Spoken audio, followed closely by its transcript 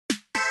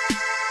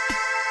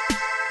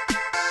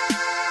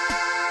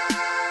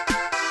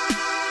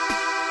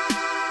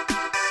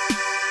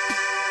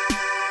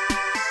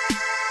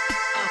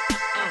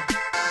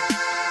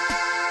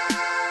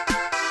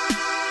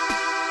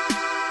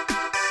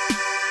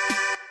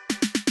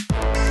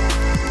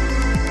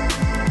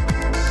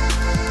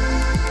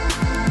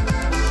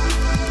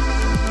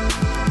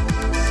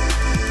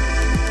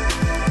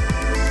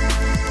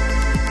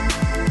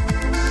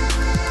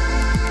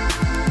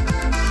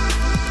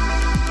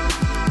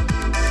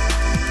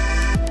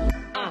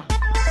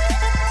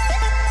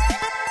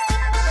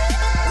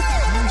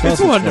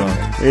It's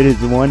wonderful. It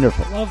is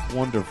wonderful. Love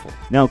wonderful.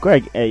 Now,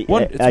 Greg, I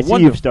see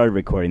you've started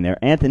recording there.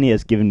 Anthony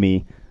has given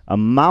me a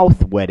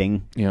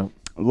mouth-wetting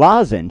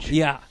lozenge.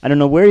 Yeah. I don't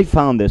know where he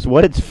found this,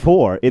 what it's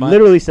for. It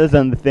literally says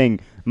on the thing,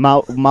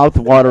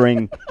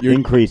 mouth-watering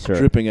increaser.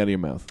 Dripping out of your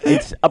mouth.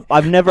 It's.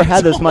 I've never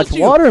had this much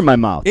water in my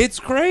mouth. It's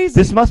crazy.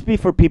 This must be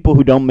for people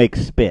who don't make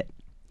spit.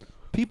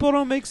 People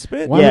don't make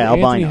spit. Why would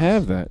Anthony albinos.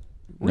 have that?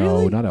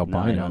 Really? No, not No,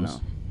 I albinos. don't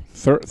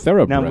know.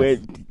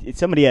 Thoroughbred. Now,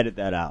 somebody edit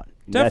that out.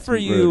 Tough That's for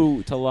rude.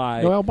 you to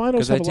lie. No, albinos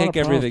because I have a lot take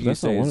of everything problems. you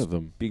That's not say one as of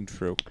them. being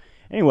true.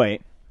 Anyway,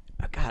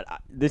 God,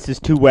 this is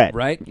too wet.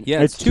 Right?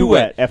 Yeah, it's too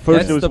wet. At first,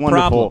 That's it was the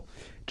wonderful. problem.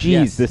 Jeez,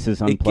 Yes. this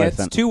is It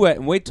unpleasant. gets too wet,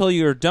 and wait till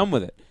you're done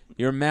with it.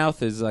 Your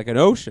mouth is like an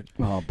ocean.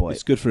 Oh boy,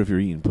 It's good for if you're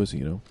eating pussy,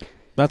 you know.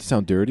 Not to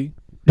sound dirty.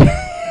 But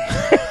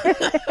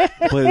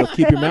it'll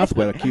keep your mouth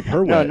wet. It'll keep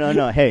her wet.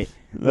 No. Hey,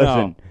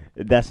 listen.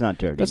 That's not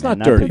dirty. That's man.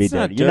 not dirty. To be It's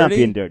not dirty. You're not dirty.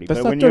 being dirty. That's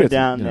but not when dirty. you're It's,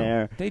 down you know.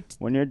 there, They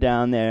when you're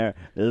down there,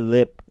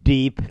 lip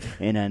deep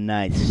in a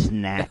nice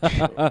snatch.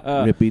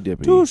 Rippy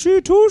dippy.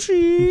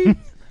 Tushy.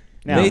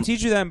 Now, They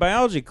teach you that in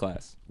biology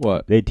class.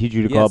 What? they teach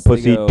you to Yes, call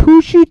they pussy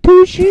go-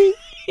 tushy.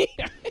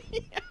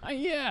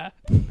 Yeah.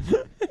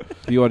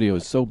 The audio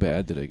is so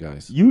bad today,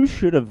 guys. You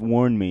should have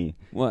warned me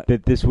What?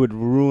 that this would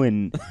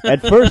ruin.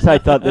 At first, I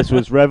thought this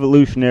was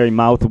revolutionary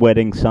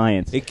mouth-wetting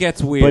science. It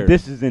gets weird. But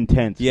this is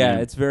intense. yeah, man.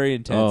 it's very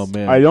intense. Oh,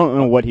 man. I don't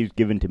know what he's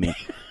given to me.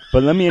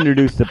 But let me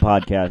introduce the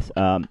podcast.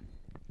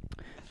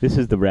 This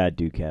is the Rad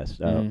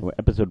Dudecast,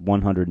 episode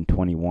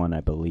 121,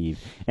 I believe.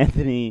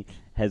 Anthony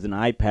has an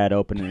iPad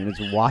open and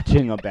is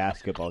watching a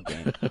basketball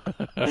game.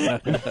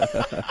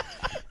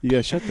 You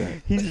gotta shut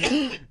that.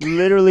 He's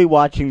literally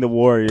watching the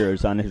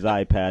Warriors on his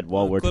iPad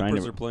while we're trying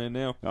Clippers to. are playing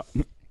now. Oh.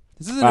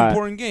 This is an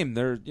important game.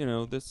 They're,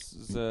 this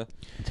is.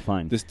 It's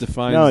fine. This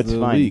defines No, it's the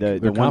fine. league. The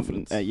Their one,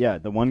 confidence.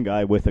 the one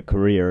guy with a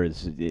career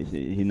is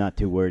he's not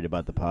too worried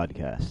about the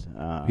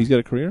podcast. He's got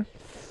a career?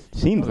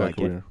 Seems got a like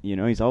it. career. You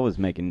know, he's always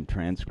making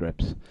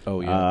transcripts.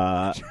 Oh,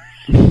 yeah.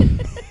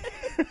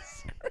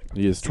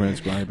 He is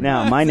transcribing.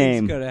 Now, my Nothing's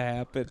name, gonna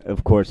happen.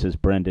 of course, is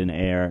Brendan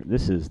Ayer.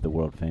 This is the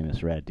world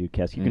famous Rad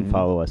Dudecast. You can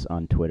follow us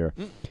on Twitter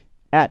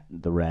at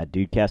the Rad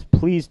Dudecast.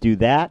 Please do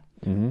that.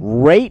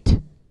 Rate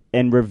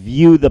and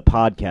review the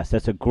podcast.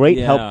 That's a great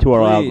help to our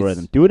please.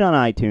 algorithm. Do it on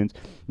iTunes.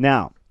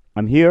 Now,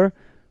 I'm here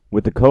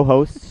with the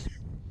co-hosts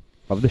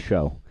of the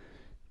show.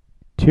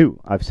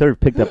 Two. I've sort of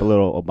picked up a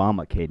little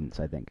Obama cadence,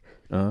 I think.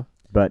 Uh-huh.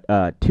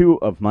 But two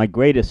of my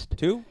greatest,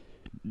 Two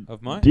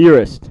of mine.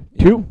 dearest,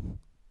 two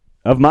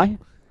of my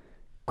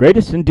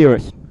greatest and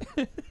dearest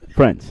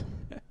friends.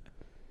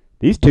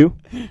 These two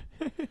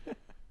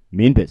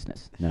mean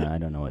business. No, I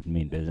don't know what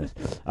mean business.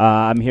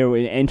 I'm here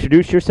with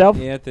introduce yourself,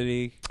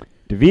 Anthony.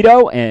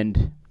 DeVito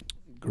and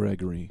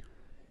Gregory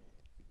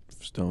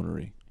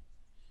Stonery.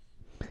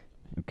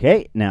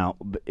 okay. Now,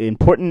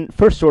 important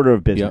first order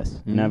of business,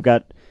 Yep. and I've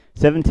got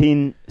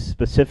 17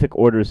 specific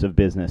orders of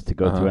business to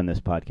go through on this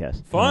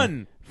podcast.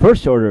 Fun.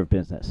 First order of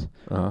business.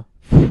 Uh-huh.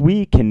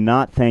 We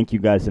cannot thank you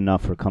guys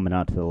enough for coming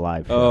out to the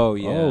live show. Oh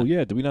yeah. Oh, yeah.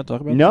 Did we not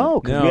talk about No,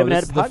 because No, we haven't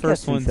this had a is podcast the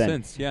first one since then.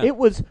 since, yeah. It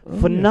was yeah.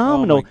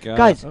 phenomenal. Oh, my God.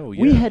 Guys, Oh,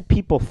 we yeah. had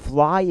people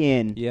fly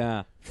in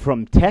Yeah.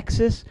 from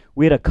Texas.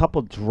 We had a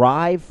couple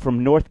drive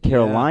from North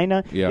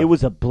Carolina. Yeah. It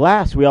was a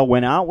blast. We all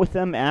went out with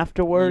them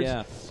afterwards.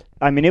 Yeah.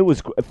 I mean, it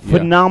was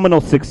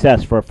phenomenal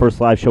success for our first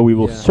live show. We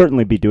will Yeah.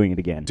 certainly be doing it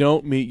again.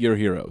 Don't meet your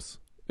heroes,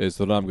 is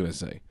what I'm going to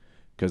say.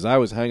 Because I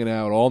was hanging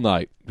out all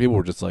night. People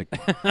were just like,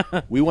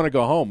 we want to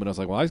go home. And I was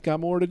like, well, I just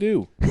got more to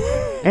do.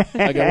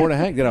 I got more to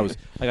hang. Then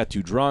I got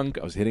too drunk.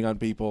 I was hitting on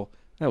people.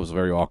 That was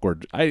very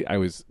awkward.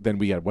 Then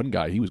we had one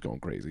guy. He was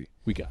going crazy.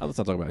 Let's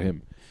not talk about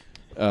him.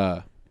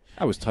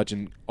 I was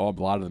touching a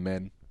lot of the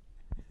men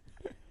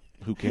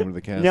who came to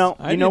the cast. No,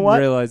 I you know didn't what?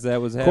 realize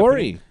that was happening.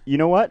 Corey. You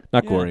know what?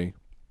 Not Yeah. Corey.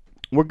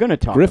 We're going to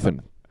talk Griffin.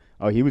 about-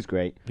 Oh, he was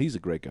great. He's a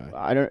great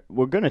guy.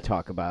 We're going to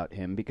talk about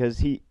him because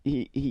he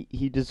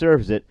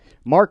deserves it.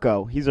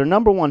 Marco, he's our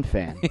number one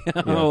fan.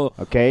 Oh,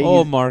 Okay? oh,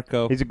 He's-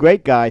 Marco. He's a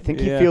great guy. I think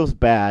he Yeah. feels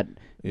bad.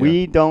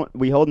 Yeah.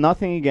 We hold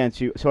nothing against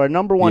you. So our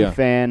number one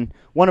fan,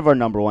 one of our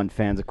number one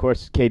fans, of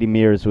course, Katie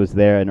Mears was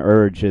there, and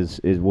Urge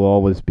will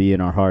always be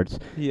in our hearts.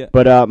 Yeah.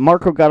 But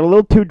Marco got a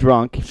little too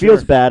drunk. He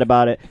feels bad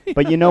about it.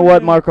 But you know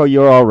what, Marco?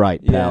 You're all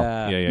right, pal.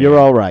 Yeah. You're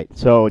all right.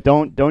 So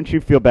don't you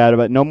feel bad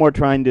about it. No more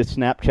trying to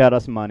Snapchat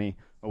us money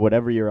or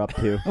whatever you're up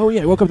to. Oh,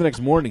 yeah. I woke up the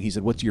next morning. He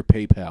said, what's your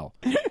PayPal?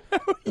 I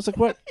was like,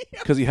 what?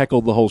 Because he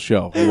heckled the whole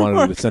show. He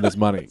wanted to send us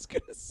money. He's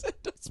gonna send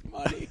us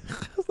money.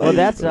 Well,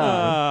 that's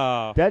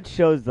Oh. that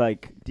shows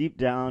like deep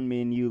down,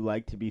 me and you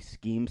like to be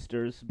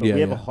schemesters, but Yeah,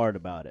 we have a yeah. heart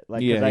about it.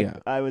 Like, Yeah, 'cause yeah.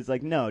 I was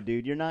like, no,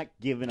 dude, you're not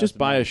giving us Just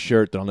buy money. a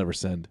shirt that I'll never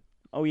send.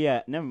 Oh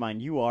yeah, never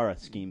mind. You are a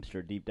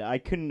schemester deep down. I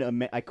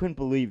couldn't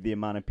believe the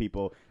amount of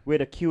people. We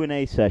had a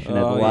Q&A session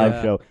at the Oh, live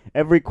yeah. show.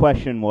 Every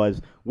question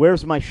was,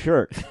 "Where's my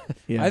shirt?"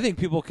 Yeah. I think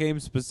people came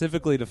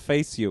specifically to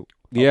face you.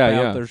 Yeah,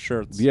 about yeah. their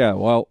shirts. Yeah,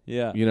 well,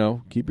 Yeah.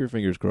 keep your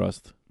fingers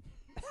crossed.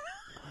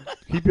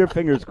 Keep your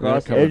fingers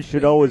crossed. come on. It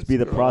should always be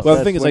the process. Well,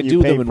 the thing is, when I you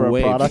do pay them in for a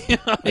waves. product.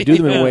 I do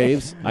them Yeah. in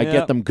waves. I Yeah.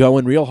 get them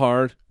going real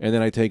hard, and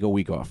then I take a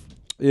week off.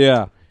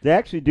 Yeah. They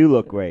actually do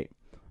look great.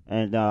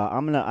 And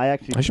I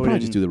actually I should put probably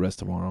in- just do the rest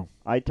tomorrow.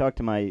 I talked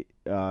to my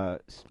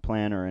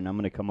planner, and I'm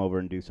gonna come over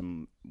and do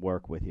some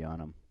work with you on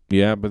them.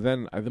 Yeah, but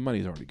then the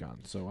money's already gone,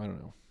 so I don't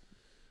know.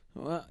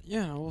 Well,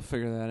 yeah, we'll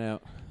figure that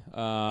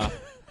out.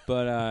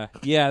 But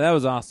yeah, that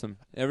was awesome.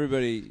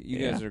 Everybody, you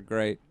guys Yeah. are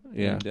great.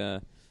 Yeah.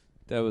 And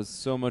that was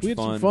so much We had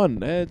fun. some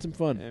fun. I had some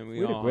fun. And We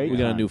had a all- great We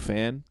got a time. new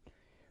fan.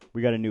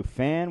 We got a new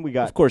fan. We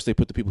got Of course, they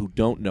put the people who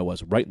don't know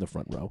us right in the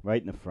front row.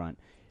 right in the front.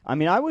 I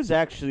mean, I was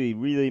actually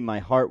really, my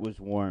heart was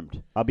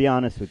warmed. I'll be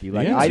honest with you.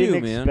 Like, Yeah. I Me didn't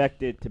too, man.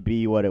 expect it to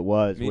be what it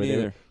was. Me where they-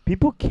 neither.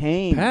 people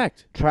came,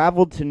 Packed.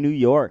 traveled to New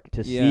York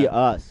to see Yeah.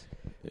 us.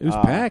 It was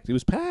Uh, packed. It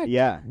was packed.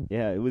 Yeah,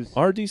 it was.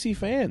 RDC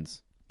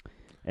fans.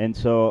 And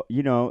so,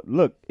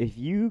 look, if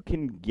you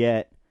can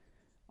get,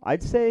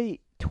 I'd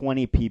say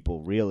 20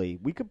 people, really,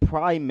 we could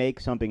probably make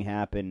something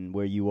happen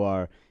where you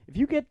are. If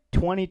you get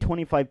 20,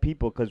 25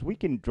 people, because we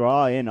can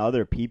draw in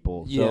other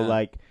people. Yeah. So,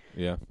 like,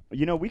 Yeah.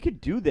 we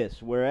could do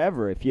this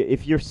wherever.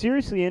 If you're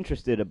seriously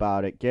interested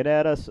about it, get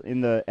at us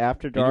in the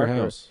After In Dark. your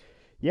or- house.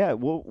 yeah,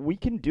 well, we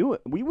can do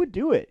it. We would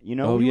do it.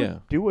 Oh, we yeah.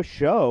 would do a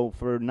show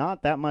for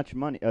not that much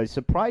money. We're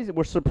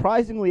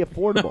surprisingly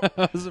affordable.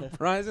 A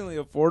surprisingly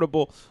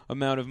affordable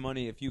amount of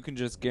money if you can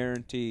just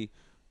guarantee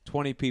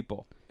 20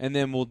 people, and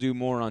then we'll do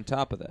more on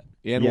top of that.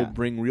 And Yeah. we'll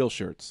bring real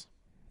shirts.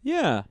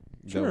 Yeah,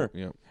 sure.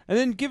 Yeah. And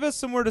then give us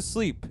somewhere to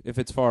sleep if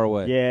it's far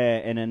away. Yeah,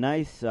 and a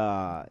nice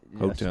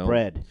Hotel.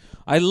 spread.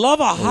 I love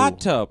a Oh, hot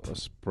tub. A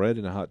spread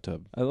in a hot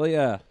tub.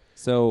 Yeah.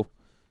 So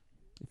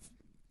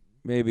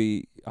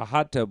maybe a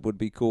hot tub would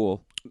be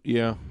cool.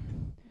 Yeah.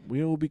 You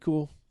know what would be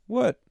cool?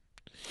 What?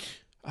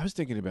 I was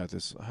thinking about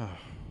this.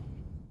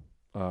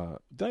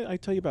 Did I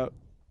tell you about?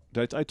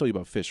 I told you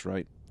about fish,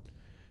 right?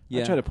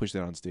 Yeah. I tried to push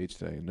that on stage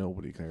today, and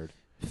nobody cared.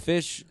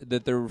 Fish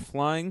that they're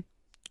flying.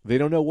 They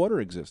don't know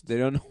water exists, They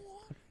don't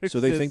know. so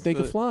they think they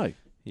can fly,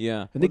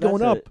 Yeah. and they're Well,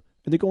 going that's up,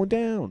 and they're going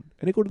down,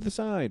 and they go to the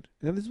side.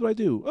 And then this is what I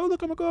do. Oh,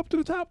 look, I'm gonna go up to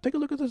the top. Take a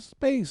look at the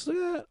space. Look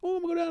at that. Oh,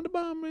 I'm gonna go down the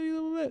bottom.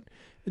 And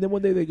then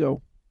one day they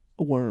go,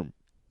 a worm.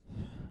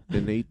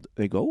 Then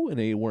they go and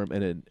they eat a worm,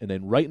 and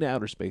then right in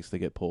outer space they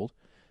get pulled,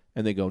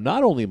 and they go.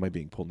 Not only am I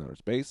being pulled in outer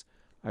space,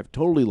 I've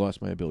totally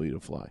lost my ability to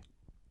fly.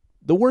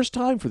 The worst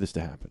time for this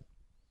to happen.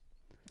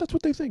 That's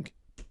what they think.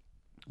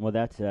 Well,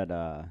 that's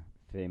that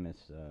famous.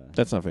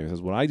 That's not famous.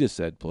 That's what I just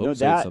said. Pelosi No,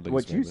 said that something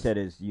what is you famous. said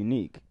is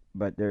unique,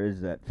 but there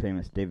is that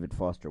famous David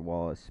Foster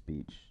Wallace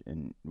speech,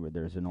 and where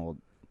there's an old,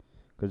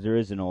 because there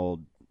is an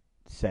old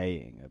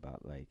saying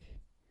about like,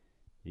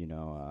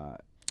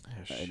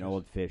 an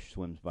old fish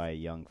swims by a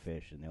young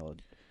fish, and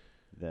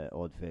the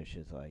old fish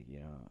is like,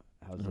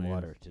 how's the Oh, yeah.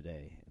 water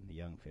today? And the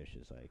young fish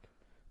is like,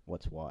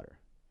 what's water?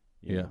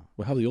 Yeah.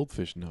 Well, how do the old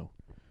fish know?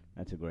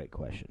 That's a great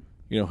question.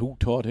 Who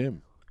taught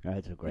him?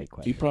 That's a great He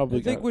question. probably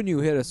I think got. when you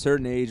hit a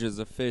certain age as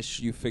a fish,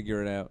 you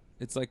figure it out.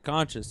 It's like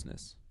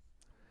consciousness.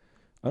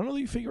 I don't know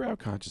that you figure out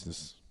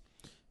consciousness.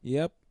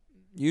 Yep,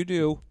 you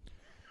do.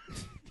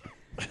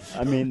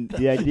 I mean,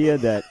 the idea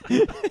that,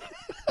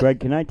 Greg,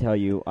 can I tell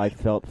you, I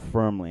felt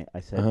firmly. I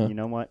said, Uh-huh. you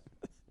know what?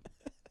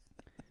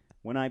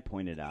 When I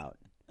pointed out,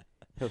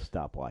 he'll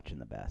stop watching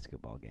the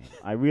basketball game.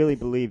 I really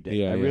believed it.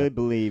 Yeah, I yeah. really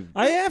believed.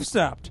 I have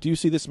stopped. Do you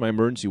see this? My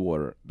emergency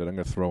water that I'm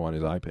going to throw on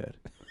his iPad.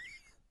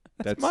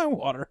 That's my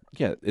water.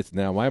 Yeah, it's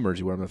now my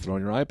emergency water. I'm going to throw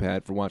on your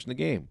iPad for watching the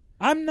game.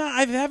 I'm not.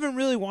 I haven't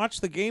really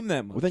watched the game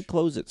that much. Well, then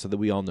close it so that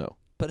we all know.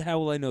 But how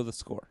will I know the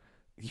score?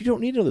 You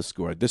don't need to know the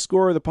score. The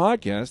score of the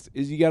podcast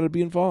is you got to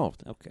be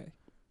involved. Okay.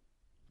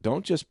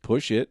 Don't just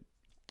push it.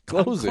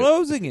 Close I'm it.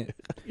 closing it.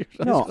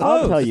 No, It's I'll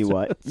tell closed. you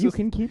what. It's You just-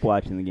 can keep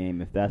watching the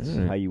game if that's All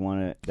right. how you want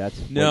to. That's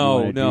what you No,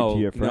 want to do no, to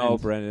your friends. no,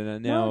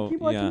 Brendan. No, keep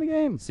watching yeah. the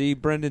game. See,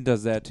 Brendan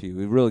does that to you.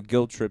 He really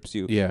guilt trips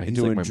you Yeah, he's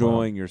into like my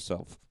enjoying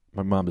yourself.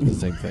 My mom does the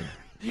same thing.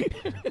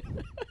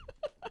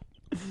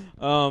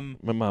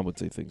 My mom would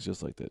say things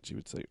just like that. She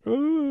would say,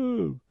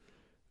 "Oh,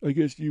 I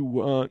guess you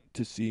want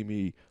to see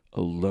me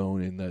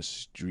alone in the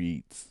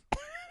streets."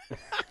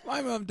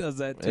 My mom does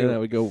that And I too.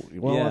 would go,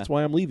 "Well, Yeah. that's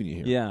why I'm leaving you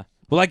here." Yeah.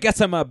 Well, I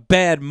guess I'm a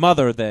bad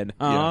mother then,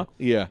 huh?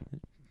 Yeah.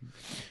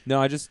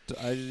 No, I just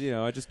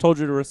told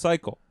you to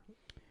recycle.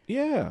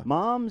 Yeah.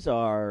 Moms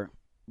are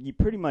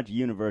pretty much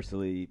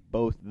universally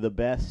both the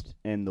best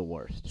and the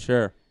worst.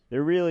 Sure.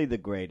 They're really the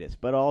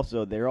greatest, but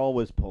also they're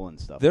always pulling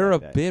stuff. They're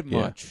like a that. bit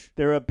Yeah. much.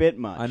 They're a bit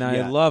much. And I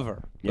yeah. love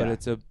her, but Yeah.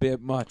 it's a bit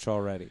much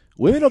already.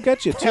 Women will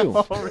get you too.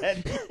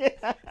 already.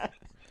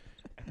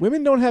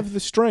 Women don't have the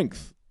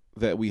strength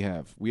that we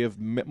have. We have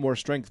more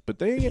strength, but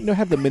they don't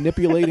have the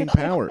manipulating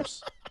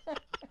powers.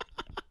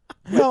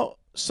 Well,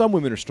 some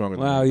women are stronger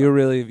than Wow,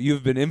 men.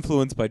 you've been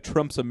influenced by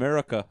Trump's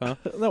America, huh?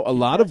 No, a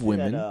lot of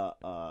women.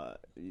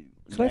 Can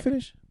Can I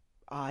finish?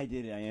 I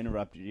did. I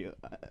interrupted you.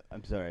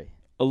 I'm sorry.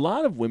 A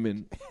lot of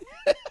women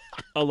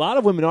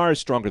are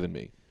stronger than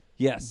me.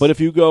 Yes. But if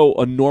you go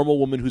a normal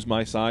woman who's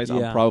my size,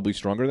 Yeah. I'm probably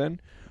stronger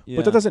than. Yeah.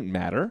 But that doesn't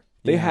matter.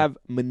 They Yeah. have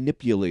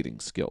manipulating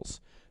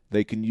skills.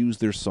 They can use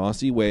their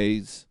saucy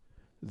ways.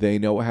 They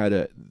know how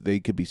to. They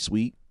could be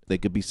sweet. They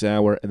could be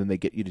sour, and then they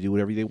get you to do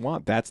whatever they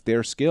want. That's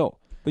their skill.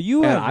 But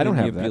you And have I don't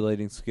have that.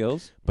 manipulating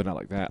skills. But not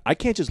like that. I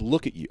can't just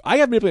look at you. I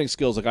have manipulating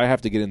skills. Like I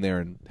have to get in there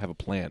and have a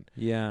plan.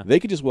 Yeah. They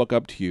could just walk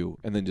up to you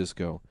and then just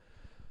go,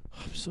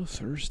 I'm so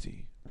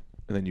thirsty.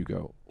 And then you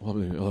go, well,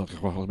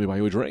 let me buy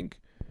you a drink.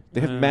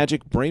 They have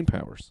magic brain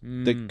powers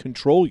that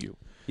control you.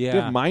 Yeah.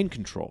 They have mind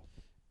control.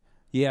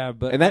 Yeah,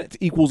 but And that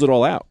equals it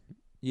all out.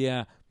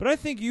 yeah, but I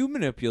think you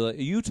manipulate.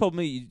 You told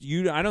me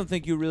you. I don't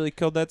think you really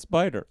killed that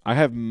spider. I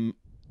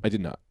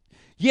did not.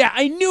 Yeah,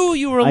 I knew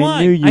you were I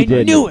lying. knew you I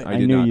did. knew it. I I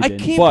did knew not. you I did.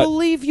 can't But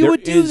believe you there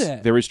would do is-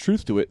 that. There is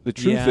truth to it. The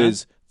truth Yeah.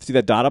 is, see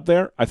that dot up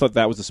there? I thought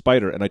that was the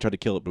spider, and I tried to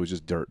kill it, but it was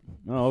just dirt.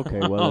 Oh, okay.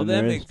 Well, Oh, then that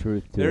there is makes-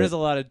 truth to There it. is a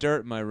lot of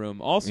dirt in my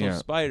room. Also, Yeah.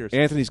 spiders.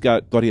 Anthony's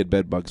thought he had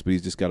bed bugs, but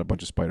he's just got a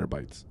bunch of spider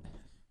bites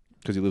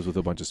because he lives with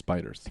a bunch of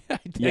spiders. I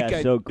think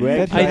Yeah, so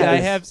Greg I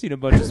has- have seen a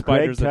bunch of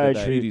spiders in the Greg day.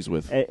 Tyson- He's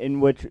with.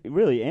 In which,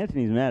 really,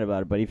 Anthony's mad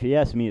about it, but if you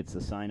ask me, it's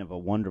the sign of a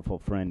wonderful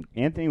friend.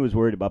 Anthony was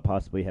worried about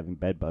possibly having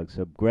bed bugs,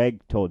 so Greg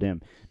told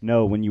him,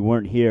 no, when you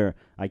weren't here,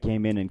 I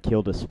came in and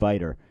killed a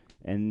spider.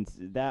 And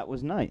that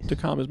was nice. To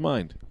calm his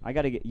mind. I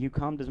gotta get, you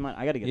calmed his mind.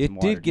 I gotta get It some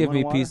water. did give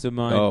me peace of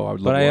mind. Oh, I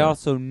would love but I water.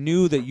 also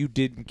knew that you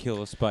didn't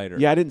kill a spider.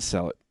 Yeah, I didn't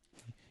sell it.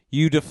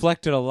 You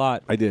deflected a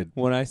lot. I did.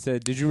 When I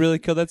said, "Did you really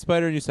kill that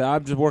spider?" and you said,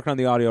 "I'm just working on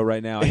the audio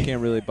right now. I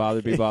can't really be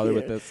bothered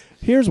with this."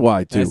 Here's why,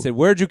 And too. I said,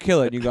 "Where'd you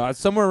kill it?" And you go,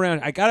 "Somewhere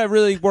around. I gotta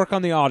really work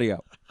on the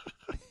audio."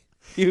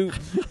 You,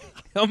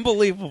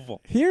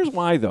 unbelievable. Here's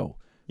why, though.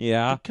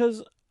 Yeah,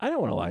 Because I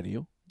don't want to lie to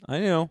you. I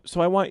know.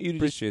 So I want you to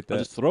Appreciate that.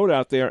 just throw it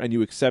out there, and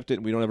you accept it,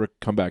 and we don't ever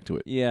come back to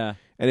it. Yeah,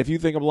 And if you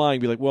think I'm lying,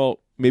 be like, well,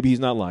 maybe he's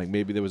not lying.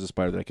 Maybe there was a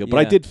spider that I killed. But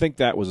I Yeah. did think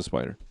that was a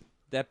spider.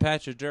 that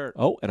patch of dirt.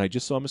 Oh, and I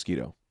just saw a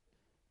mosquito.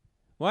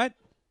 What?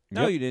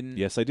 No, Yep. you didn't.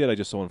 Yes, I did. I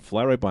just saw one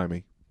fly right by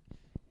me.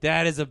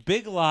 That is a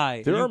big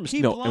lie. There you are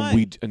keep no,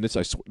 lying. and this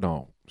I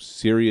no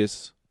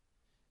serious.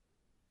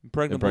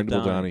 Impregnable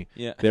Impregnable Donnie. Donnie.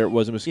 Yeah, There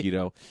was a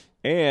mosquito,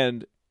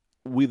 and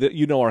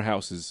you know our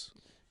house is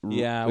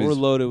yeah. is We're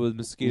loaded with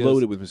mosquitoes.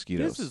 loaded with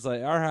mosquitoes. This is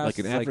like our house. like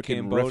an is African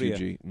Cambodia.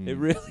 refugee. It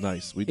really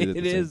nice. We did it at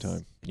it the same is.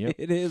 time. Yep.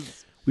 It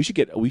is. We should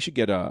get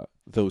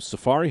those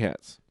safari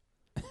hats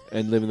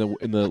and live in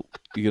the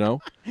Yeah.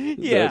 those,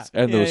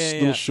 and Yeah, those yeah,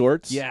 little yeah.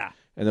 shorts Yeah.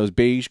 and those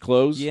beige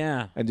clothes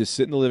Yeah. and just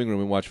sit in the living room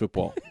and watch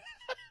football.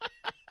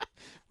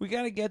 We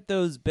got to get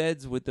those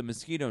beds with the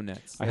mosquito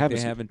nets I like have they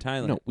a- have in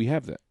Thailand. No, we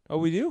have that. Oh,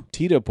 we do?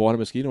 Tita bought a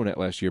mosquito net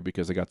last year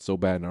because it got so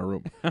bad in our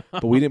room,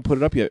 but we didn't put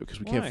it up yet because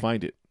we Why? can't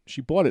find it. She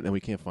bought it and we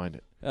can't find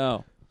it.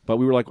 Oh. But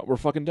we were like, we're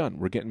fucking done.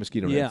 We're getting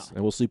mosquito Yeah. nets,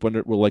 and we'll sleep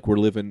under. We're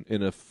living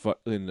in a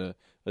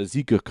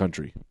Zika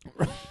country,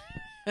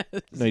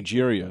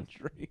 Nigeria.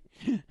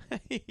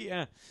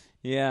 Yeah.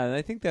 Yeah, and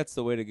I think that's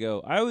the way to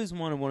go. I always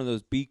wanted one of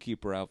those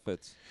beekeeper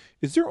outfits.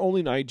 Is there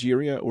only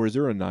Nigeria or is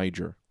there a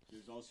Niger?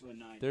 There's also a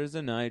nine. There's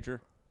a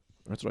Niger.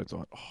 That's what I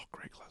thought. Oh,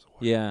 great glass of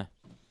water. Yeah.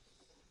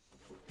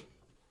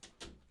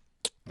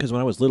 Because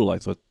when I was little, I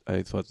thought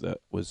that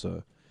was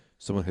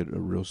someone had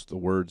erased the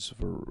words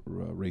for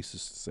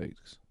racist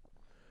sakes.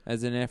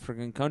 As an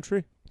African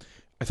country?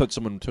 I thought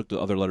someone took the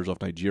other letters off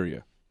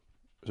Nigeria,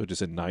 so it just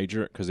said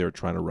Niger because they were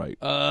trying to write.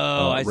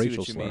 Oh, I see racial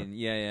what you slur. mean.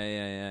 Yeah.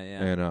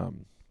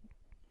 And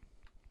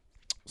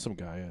some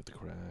guy at the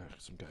crash,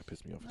 some guy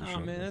pissed me off. At the Oh, show.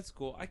 man, that's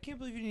cool. I can't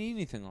believe you didn't eat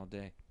anything all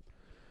day.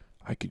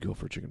 I could go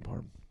for a chicken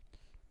parm.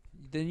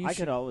 Then you I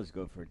should could always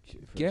go for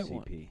get CP.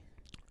 one.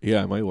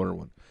 Yeah, I might order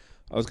one.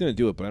 I was gonna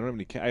do it, but I don't have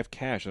any. I have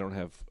cash. I don't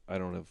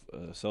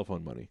have cell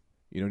phone money.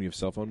 You have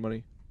cell phone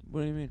money?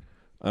 What do you mean?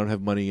 I don't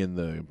have money in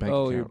the bank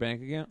account. Your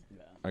bank account?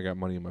 I got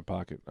money in my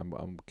pocket.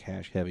 I'm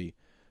cash heavy,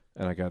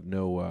 and I got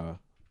no.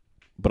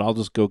 But I'll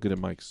just go get a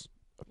Mike's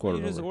a quarter.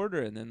 You just over.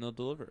 order it and then they'll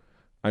deliver it.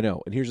 I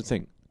know, and here's the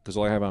thing, because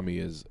all I have on me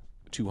is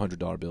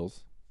 $200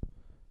 bills,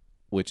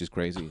 which is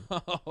crazy.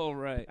 Oh,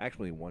 right.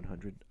 Actually,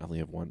 100. I only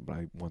have one, but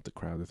I want the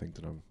crowd to think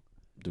that I'm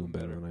doing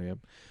better than I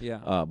am. Yeah.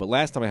 But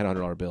last time I had a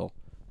 $100 bill,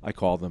 I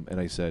called them and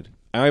I said,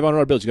 "I have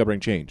 $100 bills. You got to bring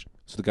change."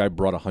 So the guy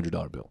brought a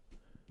 $100 bill.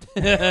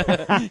 And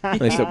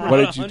I said, "What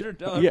did you do?"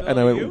 $100 Yeah, and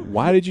I bill, went, you?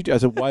 "Why did you do?" I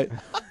said, "Why?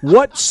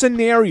 What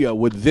scenario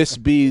would this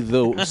be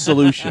the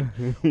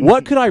solution?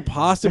 What could I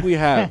possibly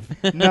have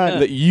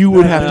that you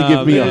would have to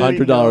give me a man.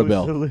 $100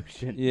 bill?"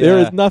 Solution. Yeah. There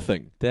is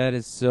nothing. That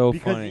is so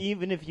Because funny.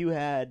 even if you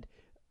had,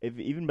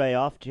 even by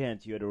off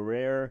chance you had a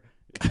rare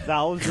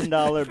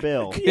 $1,000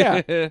 bill,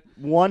 Yeah.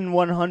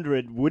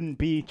 100 wouldn't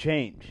be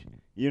change.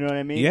 You know what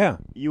I mean? Yeah.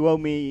 You owe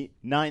me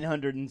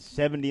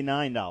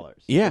 $979.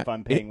 Yeah, If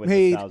I'm paying it with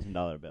made- a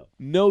 $1,000 bill.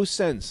 No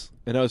sense.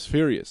 And I was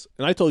furious.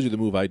 And I told you the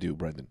move I do,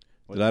 Brendan.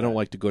 What's that I don't that?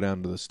 like to go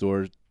down to the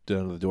store,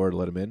 down to the door to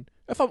let them in.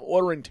 If I'm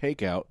ordering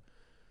takeout,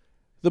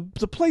 the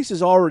place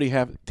is already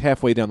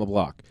halfway down the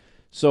block.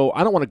 So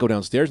I don't want to go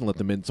downstairs and let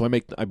them in. So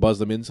I buzz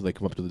them in so they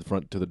come up to the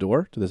front, to the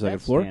door, to the second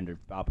That's floor. standard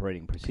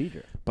operating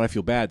procedure. But I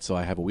feel bad, so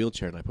I have a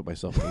wheelchair and I put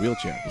myself in a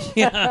wheelchair.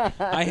 Yeah,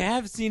 I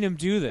have seen him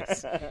do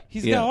this.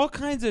 He's Yeah. got all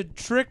kinds of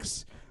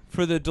tricks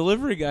for the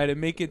delivery guy to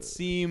make it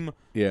seem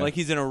Yeah. like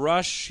he's in a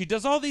rush. He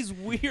does all these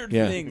weird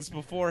Yeah. things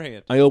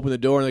beforehand. I open the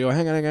door and they go,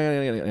 hang on,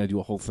 and I do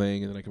a whole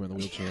thing, and then I come in the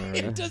wheelchair.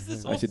 He does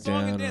this I whole sit song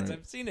and down, dance. right.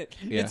 I've seen it.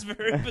 Yeah. It's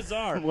very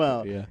bizarre.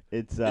 Well, Yeah.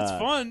 it's It's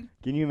fun.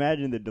 Can you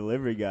imagine the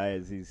delivery guy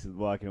as he's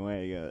walking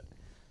away? He goes,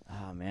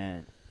 "Oh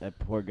man, that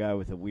poor guy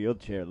with a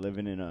wheelchair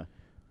living in a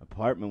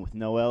apartment with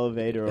no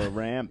elevator or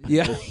ramp,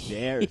 Yeah. just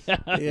stairs.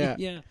 Yeah.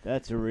 Yeah.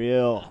 That's a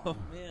real." Oh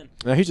man.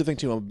 Now, here's the thing,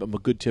 too. I'm a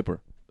good tipper.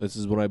 This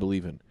is what I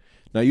believe in.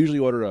 Now, I usually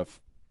order a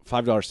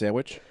 $5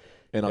 sandwich,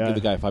 and I'll Yeah. give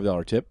the guy a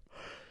 $5 tip.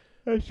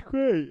 That's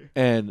great.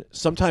 And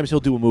sometimes he'll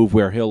do a move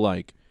where he'll,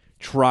 like,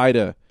 try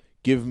to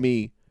give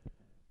me,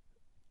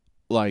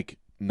 like,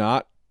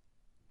 not,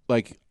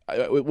 like,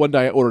 one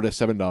day I ordered a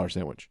 $7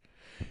 sandwich.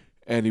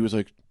 And he was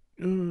like,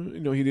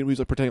 he was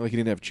like pretending like he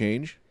didn't have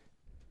change.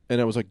 And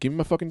I was like, give him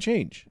a fucking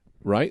change,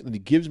 right? And he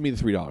gives me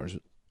the $3.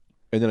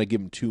 And then I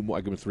give him 2 more.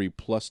 I give him 3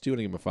 plus 2, and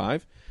I give him a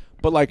 5.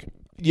 But, like,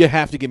 you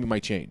have to give me my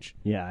change.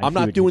 Yeah, I'm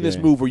not doing this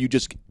move where you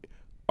just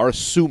are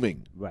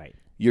assuming Right,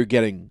 you're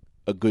getting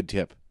a good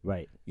tip,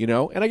 right. And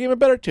I gave him a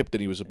better tip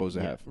than he was supposed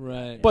to have.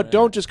 Right. But right.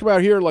 don't just come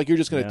out here like you're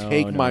just going to No,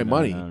 take no, my no,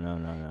 money.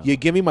 No. You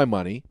give me my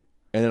money,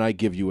 and then I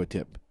give you a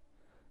tip.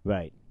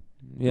 Right.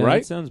 Yeah,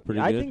 right? That sounds pretty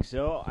I good. think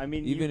so. I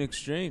mean, Even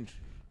exchange.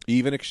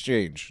 Even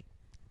exchange.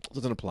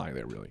 Doesn't apply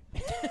there, really.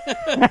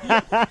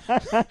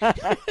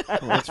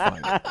 That's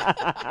fine.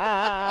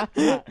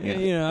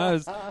 Yeah.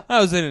 I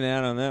was in and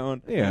out on that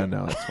one. Yeah,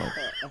 no, that's fine.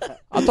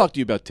 I'll talk to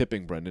you about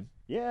tipping, Brendan.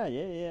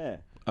 yeah.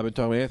 I've been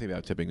talking to Anthony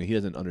about tipping, but he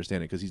doesn't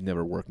understand it because he's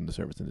never worked in the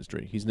service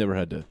industry. He's never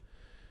had to.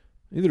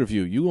 Neither of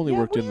you. You only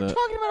worked what in are you the.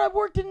 talking about? I've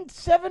worked in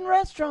 7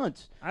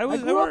 restaurants. I grew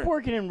up worked-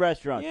 working in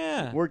restaurants.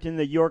 Yeah. Worked in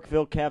the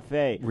Yorkville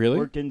Cafe. Really?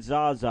 Worked in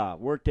Zaza.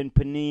 Worked in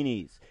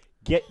Panini's.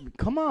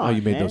 Come on, Oh,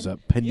 you made man. those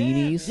up.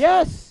 Paninis?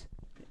 Yes.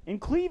 In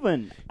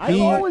Cleveland. I've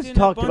He- always Worked in a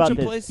talked bunch about of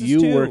this. places You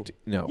too. worked.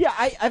 No. Yeah,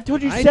 I've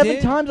told you I 7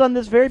 did. times on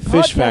this very Fish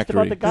podcast Factory.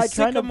 about the guy The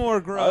trying to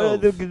Sycamore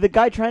Grove. the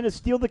guy trying to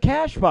steal the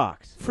cash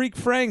box. Freak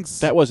Frank's.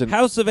 That wasn't.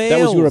 House of Ales.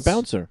 That was you were a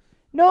bouncer.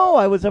 No,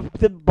 I was the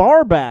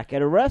bar back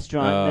at a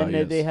restaurant, Oh, and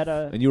yes. they had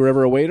a And you were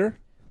ever a waiter?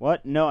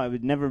 what? No, I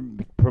was never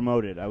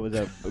promoted. I was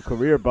a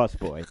career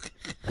busboy,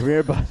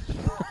 career bus.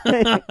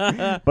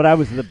 But I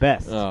was the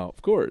best. Oh,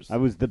 of course. I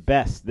was the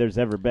best there's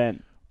ever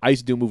been. I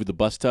used to do a move with the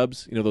bus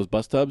tubs. You know those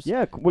bus tubs?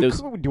 Yeah,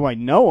 There's- do I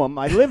know him?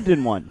 I lived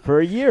in one for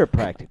a year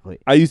practically.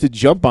 I used to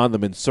jump on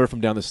them and surf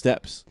them down the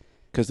steps.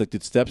 Because like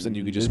did steps and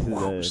you could just This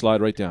is a-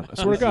 slide right down.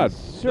 I swear to God.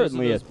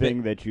 Certainly a those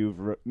thing that you've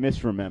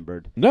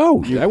misremembered.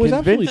 No, You've that was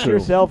absolutely convinced true.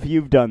 yourself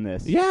you've done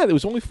this. Yeah, there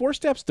was only 4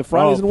 steps to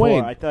Fridays and 4.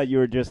 Wayne. I thought you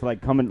were just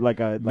like coming like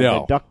a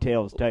No.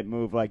 DuckTales type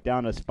move, like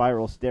down a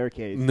spiral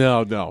staircase.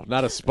 No,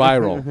 not a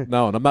spiral.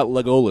 No, and I'm not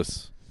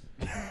Legolas.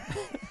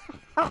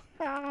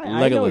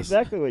 I know Legolas.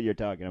 exactly what you're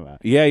talking about.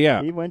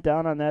 Yeah. He went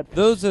down on that.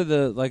 Those are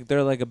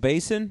they're like a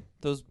basin.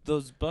 Those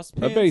bus A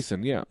pans?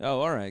 basin, yeah.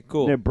 Oh, all right,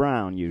 cool. They're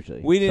brown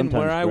usually. We didn't.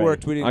 Sometimes Where I gray.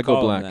 worked, we didn't I go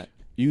call black. them that.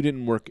 You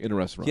didn't work in a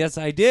restaurant. Yes,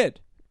 I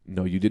did.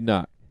 No, you did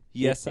not.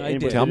 Yes, I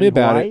Anybody did. Tell me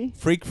about it. Hawaii?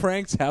 Freak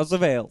Frank's House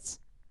of Ales.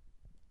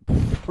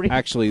 Freak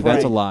Actually,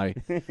 that's a Frank.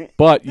 lie.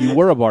 But you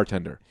were a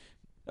bartender.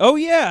 Oh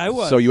yeah, I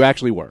was. So you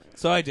actually were.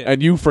 So I did.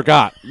 And you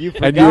forgot. You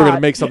And you were going to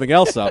forgot. make something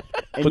else up.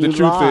 And But the you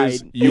truth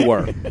is, lied. you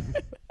were.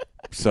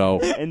 So,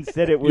 and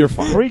said it You're was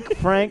fine. Freak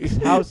Frank's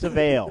House of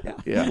Ale.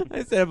 yeah.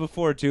 I said it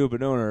before too, but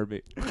no one heard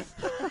me.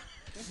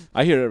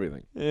 I hear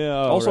everything. Yeah.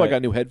 Also, I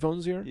got new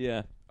headphones here.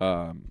 Yeah.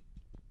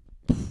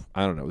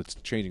 I don't know. It's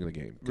changing the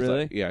game. 'Cause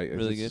Really? Yeah.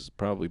 Really it's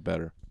probably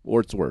better. Or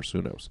it's worse.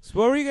 Who knows? So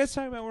what were you guys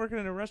talking about working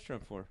in a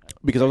restaurant for?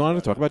 Because I wanted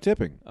to talk about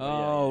tipping.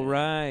 Oh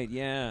right,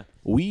 yeah.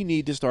 We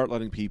need to start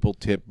letting people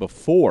tip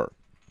before.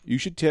 You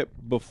should tip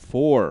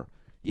before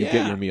you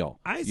get your meal.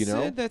 I you know?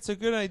 said that's a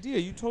good idea.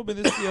 You told me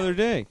this the other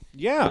day.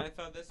 And Yeah. I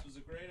thought this was a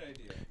great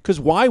idea.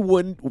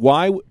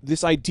 Because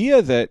this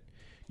idea that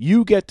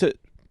you get to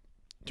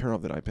turn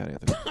off that iPad,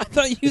 Anthony. I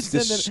thought you It's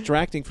said that.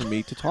 distracting for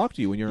me to talk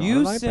to you when you're on You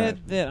an iPad.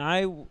 said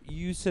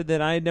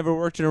that I had never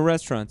worked in a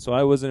restaurant, so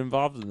I wasn't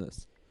involved in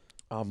this.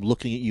 I'm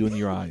looking at you in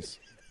your eyes.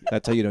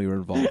 That's how you know you're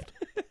involved.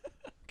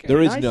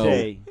 There is Can I no.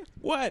 say,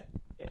 What?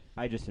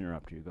 I just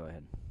interrupted you. Go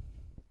ahead.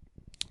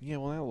 Yeah,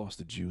 well, I lost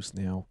the juice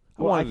now.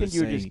 Well, I wanted think to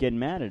you were say- just getting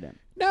mad at him.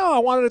 No, I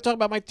wanted to talk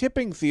about my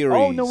tipping theories.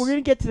 Oh no, we're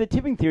gonna get to the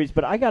tipping theories,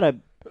 but I gotta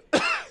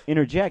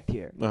interject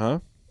here. Uh huh.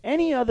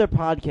 Any other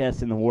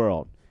podcast in the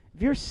world,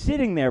 if you're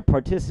sitting there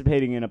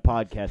participating in a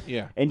podcast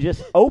Yeah. and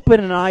just open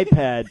an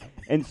iPad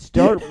and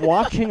start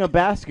watching a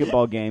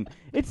basketball game,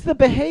 it's the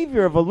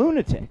behavior of a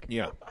lunatic.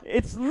 Yeah.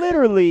 It's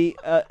literally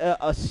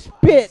a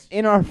spit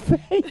in our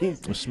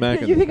face. A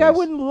smack in You the think I face.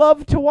 wouldn't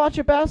love to watch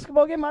a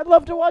basketball game? I'd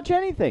love to watch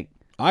anything.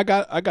 I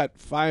got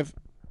 5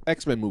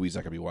 X-Men movies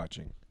I could be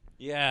watching.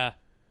 Yeah.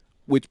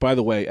 Which, by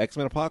the way,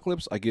 X-Men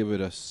Apocalypse, I give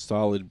it a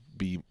solid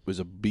B. It was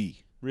a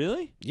B.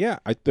 Really? Yeah,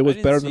 it was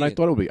didn't better see than I it.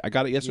 thought it would be. I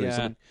got it yesterday.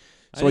 Yeah.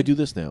 So I do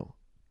this now.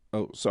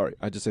 Oh, sorry.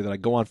 I just say that I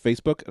go on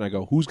Facebook and I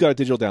go, who's got a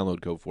digital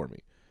download code for me?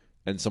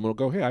 And someone will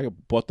go, hey, I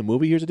bought the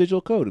movie. Here's a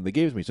digital code. And they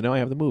gave it to me. So now I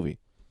have the movie.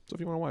 So if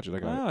you want to watch it, I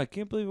got Wow, I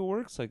can't believe it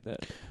works like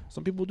that. it.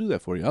 Some people will do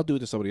that for you. I'll do it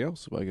to somebody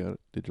else if I got it.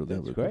 Digital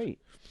That's download. great.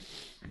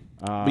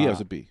 But yeah, it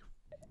was a B.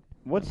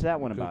 What's that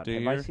one Good about? to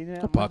Have I hear. seen that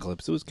one?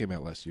 Apocalypse. It came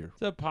out last year.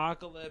 It's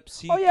Apocalypse.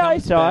 He Oh, yeah, I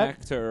comes saw it.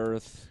 back to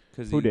Earth.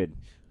 Who did?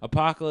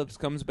 Apocalypse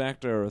comes back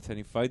to Earth, and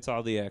he fights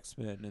all the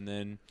X-Men, and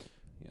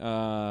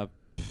then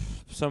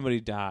somebody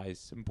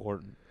dies.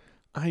 Important.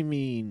 I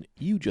mean,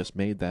 you just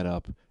made that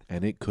up,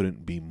 and it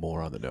couldn't be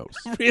more on the nose.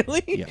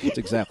 Really? Yeah, that's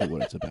exactly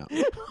what it's about.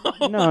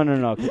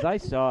 No, because I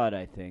saw it,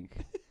 I think.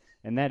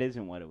 And that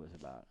isn't what it was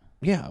about.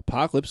 Yeah,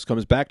 Apocalypse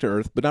comes back to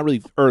Earth, but not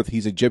really Earth.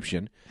 He's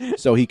Egyptian,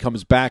 so he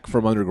comes back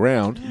from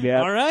underground.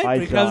 Yeah, All right, I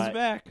but he saw comes it.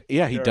 back.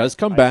 Yeah, he Sure. does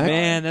come I back,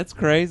 Man, that's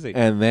crazy.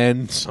 and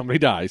then somebody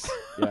dies.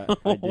 Yeah,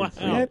 I did Wow.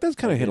 see Yeah, it does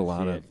kind I of hit did a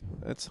lot see of. it.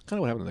 That's kind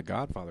of what happened to The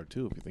Godfather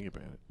too, if you think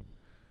about it.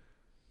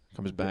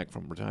 Comes back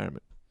from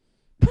retirement.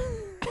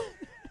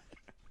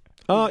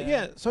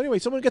 Yeah. So anyway,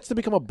 someone gets to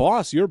become a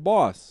boss. You're a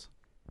boss.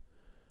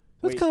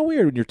 That's Wait. kind of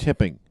weird when you're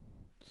tipping.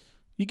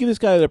 You give this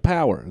guy their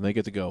power, and they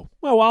get to go,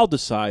 well, I'll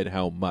decide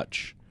how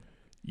much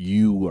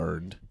you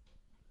earned.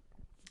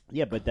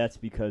 Yeah, but that's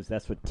because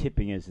that's what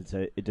tipping is. It's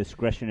a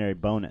discretionary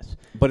bonus.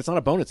 But it's not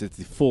a bonus. It's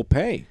the full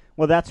pay.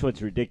 Well, that's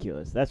what's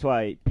ridiculous. That's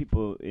why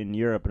people in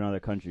Europe and other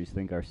countries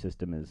think our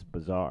system is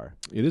bizarre.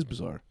 It is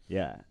bizarre.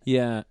 Yeah.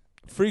 Yeah.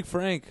 Freak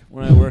Frank,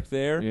 when I worked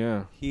there,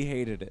 Yeah. he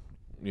hated it.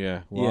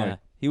 Yeah. Why? Yeah.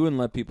 He wouldn't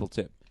let people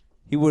tip.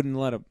 He wouldn't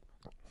let them.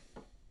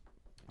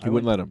 He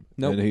wouldn't let him.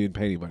 Nope. And he didn't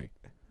pay anybody.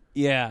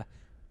 Yeah.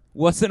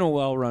 Wasn't a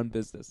well-run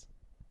business.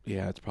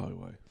 Yeah, that's probably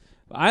why.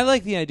 I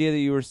like the idea that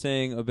you were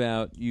saying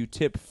about you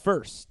tip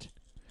first.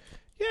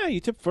 Yeah, you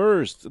tip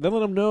first. Then let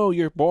them know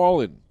you're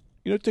balling.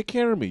 You know, take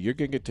care of me. You're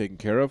going to get taken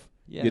care of.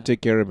 Yeah. You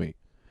take care of me.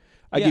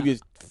 I Yeah. give you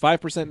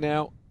 5%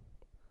 now,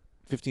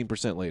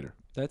 15% later.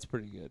 That's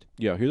pretty good.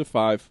 Yeah, here's the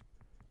 5.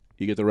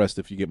 You get the rest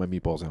if you get my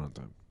meatballs out on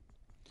time.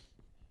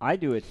 I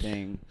do a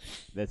thing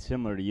that's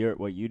similar to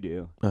what you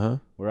do, Uh-huh.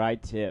 where I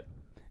tip.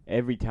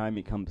 Every time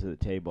he comes to the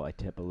table, I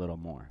tip a little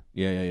more.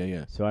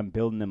 Yeah. So I'm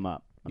building them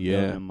up. Yeah.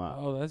 Building them up.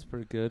 Oh, that's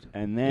pretty good.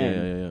 And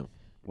then Yeah.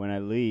 when I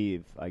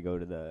leave, I go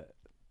to the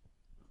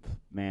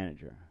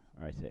manager,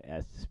 or I say,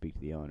 ask to speak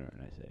to the owner,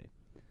 and I say,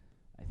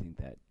 I think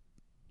that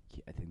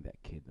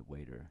kid, the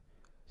waiter,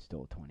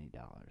 stole $20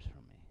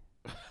 from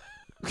me.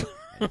 I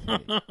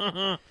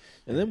say,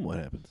 And then what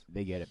happens?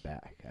 they get it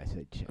back. I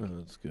said, Oh,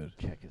 that's good.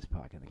 check his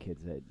pocket. And the kid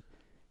said,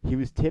 he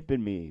was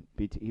tipping me.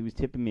 He was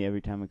tipping me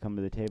every time I come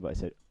to the table. I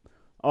said,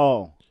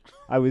 oh,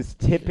 I was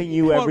tipping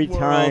you every What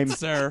time world,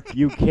 sir?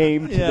 you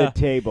came to Yeah. the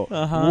table.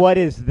 Uh-huh. What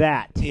is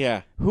that?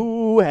 Yeah.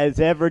 Who has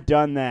ever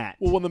done that?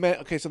 Well,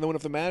 when so then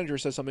if the manager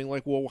says something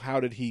like, well, how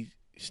did he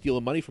steal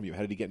the money from you?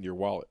 How did he get into your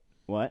wallet?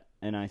 What?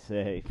 And I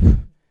say,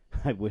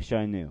 I wish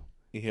I knew.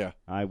 Yeah.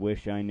 I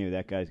wish I knew.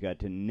 That guy's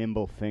got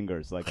nimble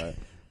fingers, like a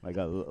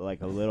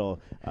little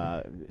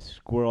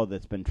squirrel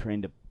that's been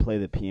trained to play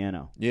the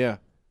piano, Yeah.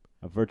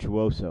 a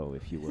virtuoso,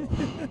 if you will.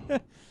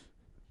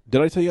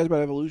 Did I tell you guys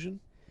about evolution?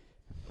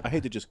 I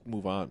hate to just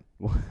move on.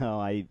 Well,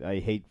 I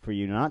hate for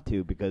you not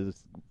to,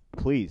 because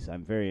please,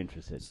 I'm very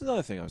interested. This is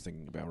another thing I was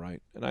thinking about,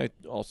 right? And I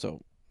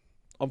also,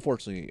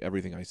 unfortunately,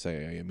 everything I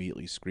say, I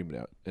immediately scream it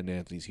out. And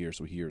Anthony's here,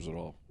 so he hears it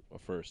all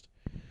first.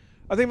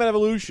 I think about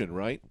evolution,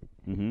 right?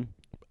 Mm-hmm.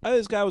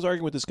 This guy was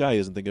arguing with this guy. He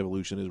doesn't think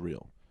evolution is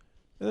real.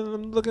 And then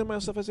I'm looking at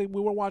myself. I say, we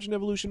were watching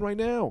evolution right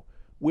now.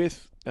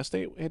 With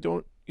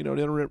don't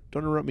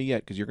interrupt me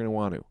yet, because you're going to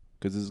want to,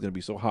 because this is going to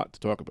be so hot to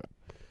talk about.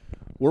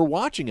 We're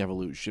watching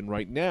evolution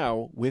right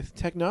now with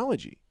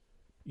technology.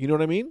 You know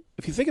what I mean?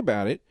 If you think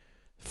about it,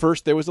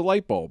 first there was the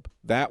light bulb.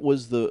 That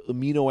was the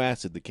amino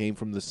acid that came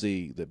from the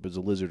sea that was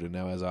a lizard and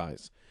now has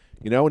eyes.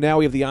 You know, now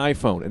we have the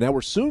iPhone, and now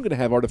we're soon going to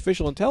have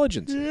artificial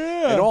intelligence.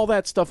 Yeah. And all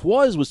that stuff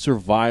was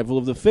survival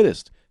of the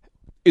fittest.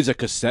 Is a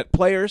cassette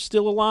player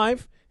still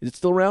alive? Is it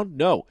still around?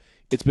 No.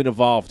 It's been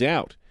evolved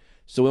out.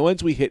 So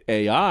once we hit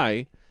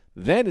AI,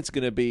 then it's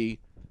going to be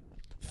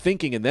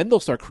thinking, and then they'll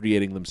start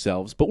creating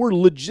themselves. But we're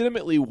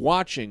legitimately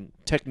watching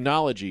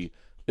technology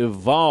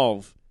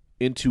evolve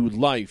into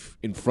life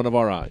in front of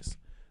our eyes,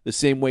 the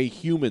same way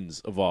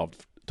humans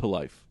evolved to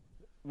life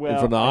in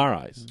front of our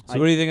eyes. So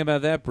what do you think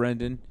about that,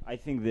 Brendan? I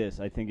think this.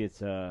 I think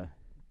it's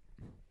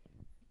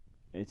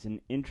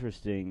an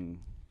interesting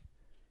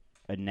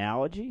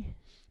analogy.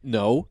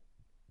 No,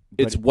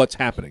 But it's what's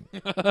happening.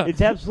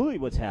 It's absolutely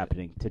what's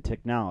happening to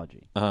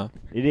technology. Uh-huh.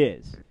 It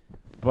is.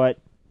 But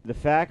the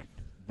fact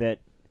that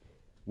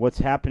what's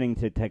happening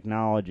to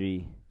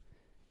technology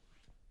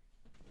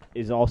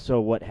is also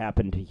what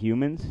happened to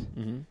humans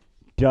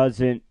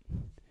doesn't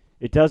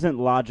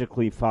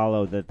logically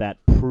follow that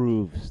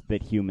proves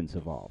that humans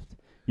evolved.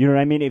 You know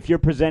what I mean? If you're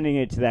presenting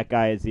it to that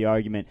guy as the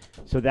argument,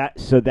 so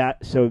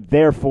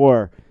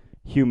therefore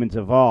humans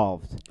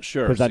evolved.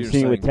 Sure. Because so I'm you're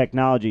seeing it with saying-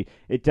 technology.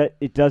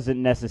 It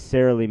doesn't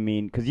necessarily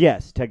mean, because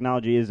yes,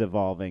 technology is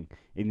evolving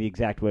in the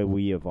exact way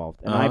we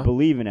evolved, and I Uh-huh.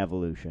 believe in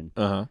evolution.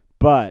 Uh-huh.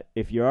 But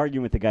if you're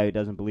arguing with the guy who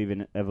doesn't believe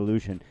in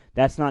evolution,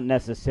 that's not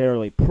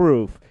necessarily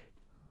proof.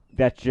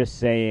 That's just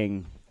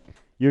saying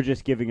You're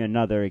just giving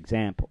another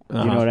example. You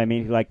Uh-huh. know what I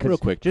mean? Like, 'cause Real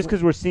quick. just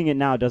because we're seeing it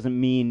now doesn't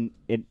mean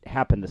it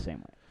happened the same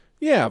way.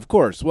 Yeah, of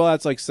course. Well,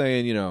 that's like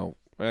saying,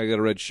 I got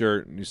a red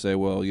shirt, and you say,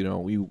 well,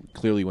 we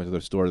clearly went to the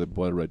store that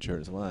bought a red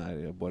shirt. It's like,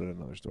 well, I bought it at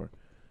another store.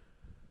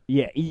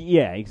 Yeah,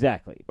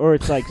 exactly. Or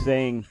it's like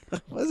saying,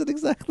 Was it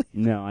exactly?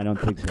 no, I don't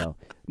think so.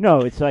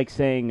 No, it's like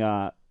saying,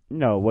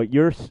 no. What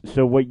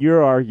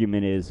your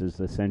argument is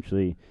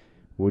essentially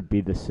would be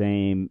the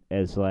same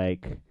as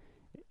like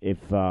if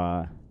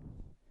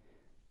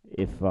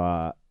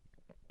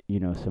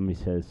somebody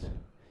says,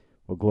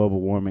 well,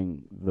 global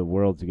warming, the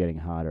world's getting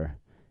hotter,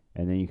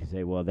 and then you can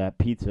say, well, that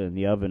pizza in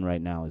the oven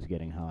right now is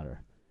getting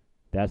hotter.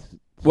 But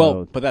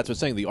that's what's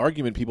saying. The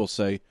argument people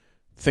say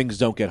things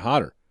don't get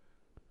hotter.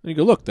 And you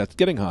go, look, that's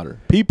getting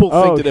hotter. People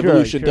think that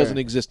evolution doesn't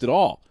exist at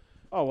all.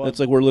 oh well, It's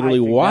like we're literally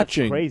I think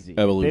watching that's crazy.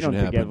 evolution They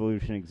don't happen. think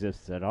evolution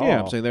exists at all.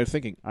 Yeah, I'm saying they're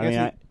thinking. I mean,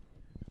 Anthony,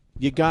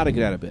 you got to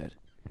get out of bed.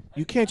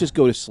 You can't just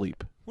go to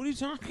sleep. What are you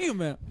talking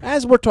about?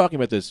 As we're talking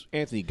about this,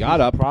 Anthony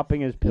got up, propping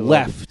his pillow.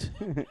 left,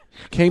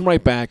 came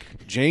right back.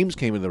 James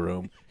came in the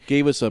room,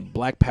 gave us a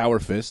black power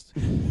fist.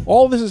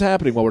 All this is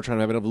happening while we're trying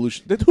to have an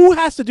evolution. Who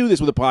has to do this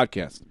with a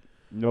podcast?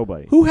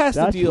 Nobody. Who has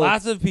to That's deal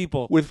Lots of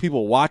people. with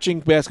people watching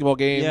basketball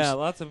games? Yeah,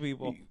 lots of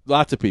people.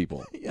 Lots of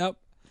people. Yep.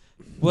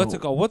 What's it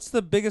called? What's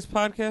the biggest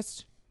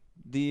podcast?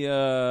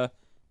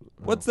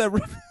 What's that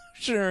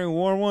Revolutionary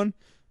War one?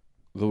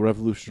 The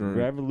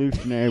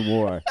Revolutionary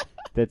War.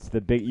 That's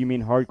the big. You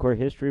mean Hardcore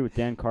History with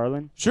Dan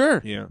Carlin?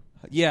 Sure. Yeah.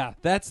 Yeah,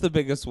 that's the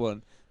biggest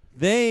one.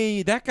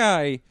 That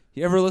guy.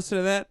 You ever listen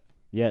to that?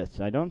 Yes,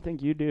 I don't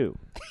think you do.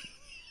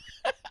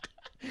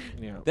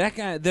 Yeah. That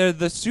guy.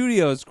 The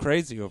studio is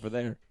crazy over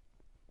there.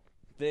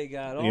 They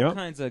got all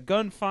kinds of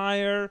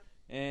gunfire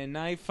and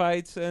knife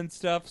fights and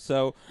stuff.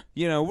 So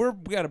we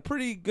got a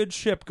pretty good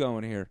ship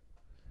going here.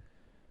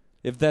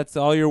 If that's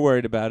all you're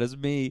worried about, is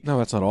me No,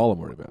 that's not all I'm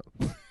worried about.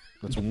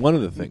 That's one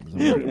of the things I'm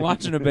worried about.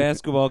 watching a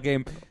basketball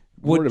game. I'm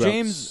worried What about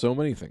James so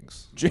many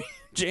things.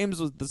 James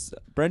was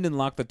Brendan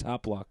locked the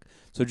top lock,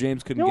 so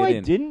James couldn't No, get I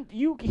in. didn't.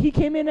 He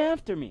came in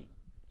after me.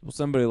 Well,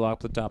 somebody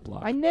locked the top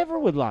lock. I never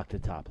would lock the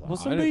top lock. Well,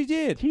 somebody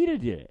did. Tita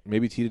did it.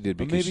 Maybe Tita did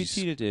But because maybe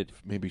Tita did.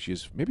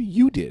 Maybe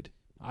you did.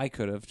 I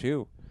could have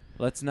too.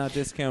 Let's not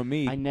discount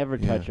me. I never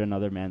touch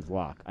another man's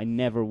lock. I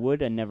never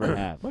would. I never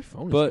have. My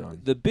phone is But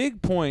gone. the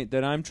big point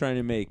that I'm trying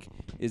to make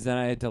is that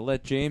I had to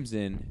let James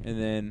in, and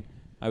then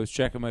I was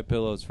checking my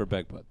pillows for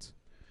bed bugs.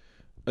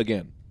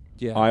 Again,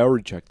 Yeah, I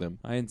already checked them.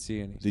 I didn't see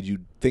any. Did you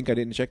think I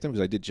didn't check them?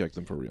 Because I did check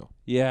them for real.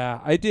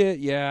 Yeah, I did.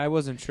 Yeah, I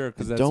wasn't sure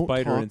because that Don't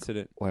spider talk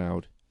incident.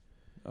 loud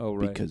Oh,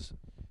 right. because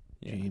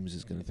Yeah. James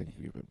is going to think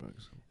you're bed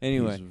bugs.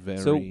 Anyway, He's very...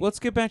 so let's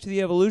get back to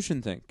the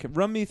evolution thing.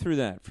 Run me through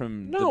that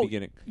from the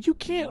beginning. You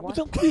can't.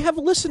 We have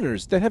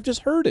listeners that have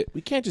just heard it.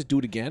 We can't just do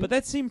it again. But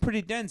that seemed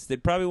pretty dense.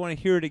 They'd probably want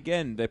to hear it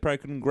again. They probably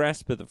couldn't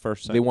grasp it the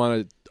first time. they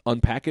want to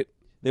unpack it.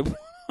 They want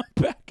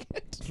to back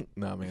it.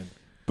 No, man.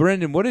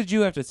 Brendan, what did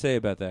you have to say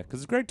about that?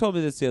 Because Greg told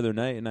me this the other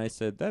night, and I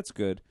said, that's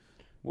good.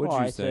 What did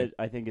you I say? said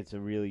I think it's a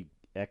really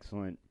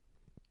excellent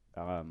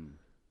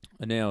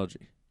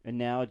Analogy.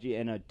 analogy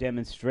and a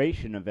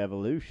demonstration of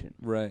evolution.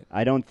 Right.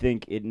 I don't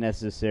think it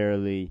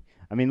necessarily.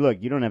 I mean, look,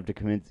 you don't have to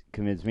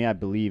convince me. I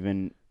believe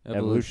in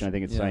evolution. I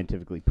think it's yeah.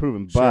 scientifically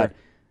proven, Sure.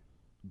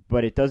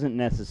 but it doesn't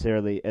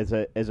necessarily as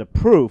a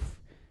proof.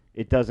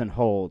 It doesn't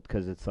hold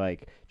because it's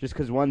like just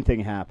because one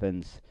thing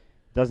happens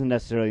doesn't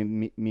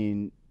necessarily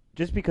mean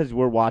just because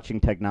we're watching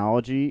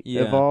technology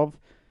Yeah. evolve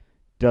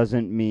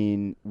doesn't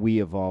mean we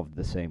evolved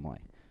the same way.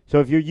 So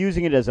if you're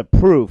using it as a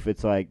proof,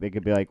 it's like they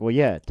could be like, well,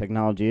 yeah,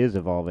 technology is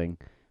evolving,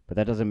 but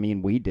that doesn't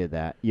mean we did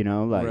that,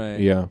 like. Right.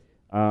 Yeah.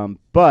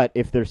 But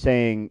if they're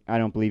saying I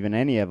don't believe in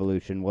any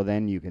evolution, well,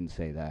 then you can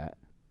say that.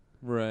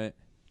 Right.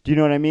 Do you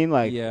know what I mean?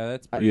 Like, Yeah,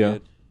 that's pretty Yeah.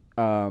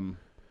 good.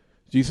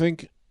 Do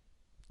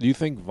you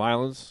think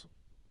violence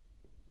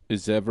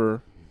is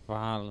ever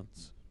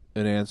Violence.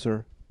 an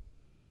answer?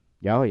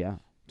 oh yeah,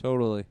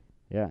 Totally.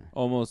 yeah.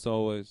 Almost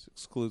always.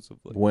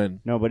 Exclusively. When?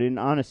 No, but in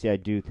honesty, I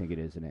do think it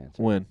is an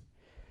answer. When?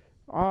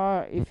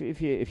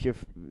 If your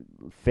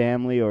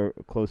family or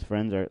close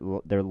friends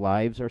their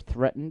lives are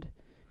threatened,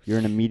 you're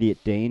in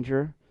immediate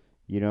danger.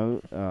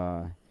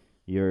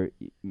 You're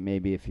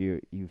maybe if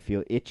you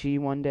feel itchy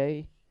one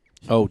day.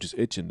 Oh, just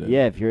itching to.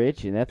 Yeah, if you're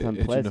itching, that's itching to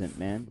unpleasant,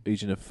 man.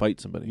 Itching to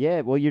fight somebody.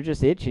 Yeah, well, you're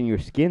just itching. Your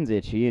skin's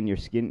itchy, and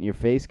your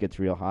face gets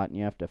real hot, and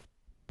you have to,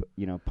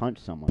 punch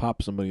someone.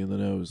 Pop somebody in the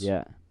nose.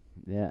 Yeah,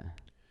 yeah.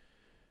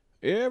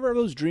 You ever have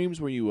those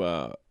dreams where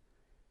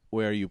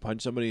you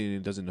punch somebody and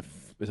it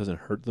doesn't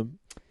hurt them?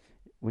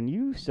 When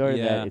you started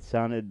Yeah. that, it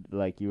sounded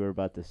like you were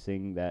about to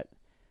sing that.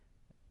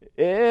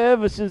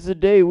 Ever since the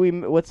day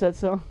what's that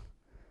song?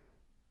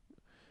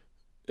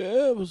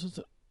 Yeah, it was.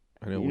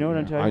 I know. You know what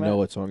I'm talking I know about?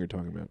 what song you're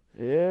talking about.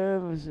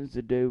 Ever since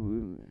the day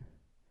we.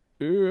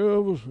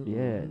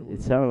 Yeah,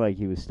 It sounded like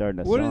he was starting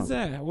a What song. is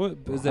that? What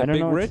is I that? don't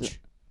Big know, it's Rich?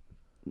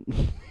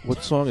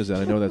 What song is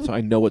that? I know that song.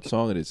 I know what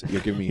song it is.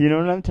 You're giving me. You know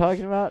what I'm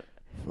talking about?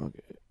 Fuck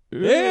it.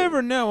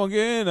 Every now and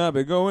again, I'll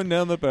be going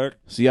down the park.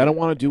 See, I don't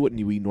want to do what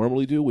we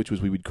normally do, which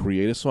was we would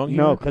create a song.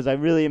 No, because I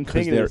really am because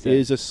thinking there this.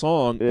 is a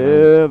song.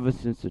 Ever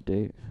since the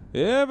day.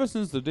 Ever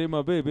since the day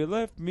my baby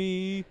left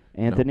me.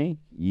 Anthony,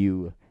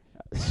 you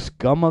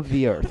scum of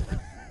the earth.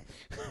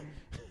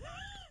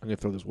 I'm gonna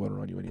throw this water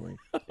on you anyway.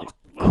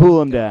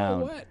 Cool him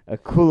down.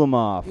 What? Cool him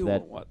off.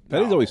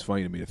 That is always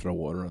funny to me to throw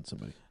water on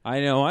somebody I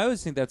know. I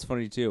always think that's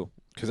funny too.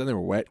 because then they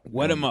were wet.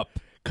 Wet them up.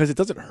 Because it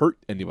doesn't hurt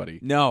anybody.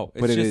 No,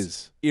 it's But it just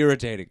is.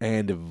 irritating.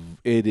 And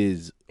it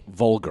is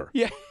vulgar.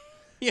 Yeah.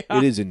 Yeah.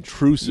 It is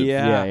intrusive.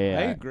 Yeah, Yeah.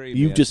 I agree.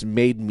 You man. just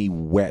made me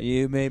wet.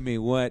 You made me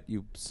wet,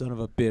 you son of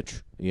a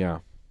bitch. Yeah.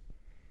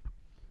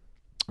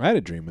 I had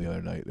a dream the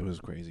other night. It was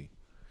crazy.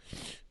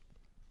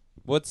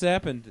 What's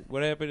happened?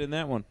 What happened in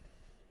that one?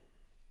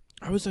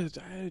 I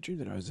had a dream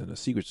that I was in a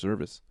Secret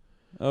Service,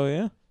 Oh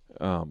yeah.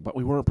 but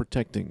we weren't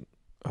protecting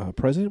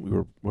president. We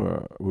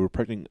were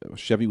protecting.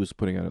 Chevy was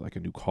putting out like a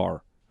new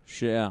car,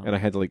 Yeah. and I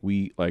had to it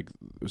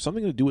was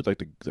something to do with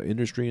like the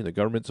industry and the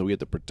government. So we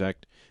had to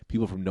protect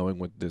people from knowing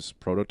what this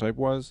prototype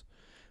was.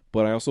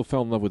 But I also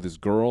fell in love with this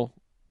girl.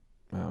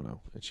 I don't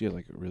know, and she had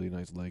like really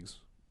nice legs.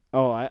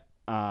 Oh,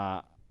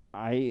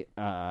 I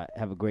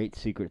have a great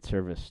Secret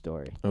Service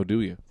story Oh,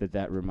 do you?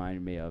 that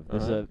reminded me of.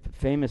 There's Uh-huh. a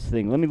famous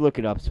thing. Let me look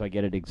it up so I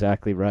get it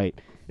exactly right.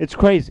 It's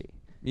crazy.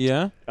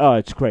 Yeah. Oh,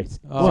 it's crazy.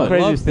 Oh, it's I the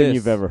craziest love thing this.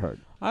 you've ever heard.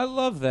 I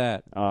love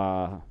that.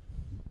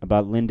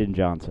 About Lyndon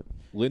Johnson.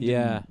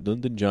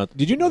 Lyndon Johnson.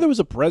 Did you know there was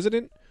a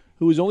president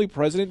who was only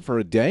president for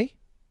a day?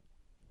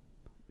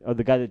 Oh,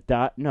 the guy that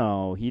died?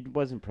 No, he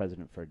wasn't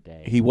president for a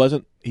day. He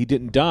wasn't. He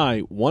didn't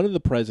die. One of the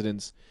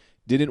presidents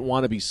didn't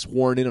want to be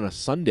sworn in on a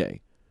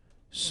Sunday,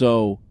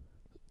 so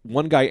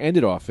one guy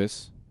ended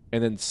office,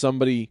 and then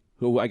somebody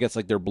who I guess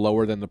like they're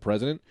blower than the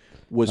president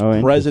was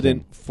Oh,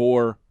 president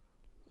for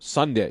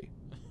Sunday,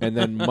 and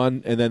then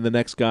and then the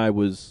next guy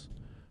was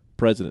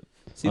president.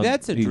 See,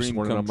 that's a he was dream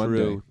sworn in come on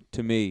Monday. true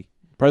to me.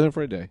 President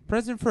for a day.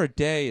 President for a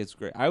day is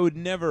great. I would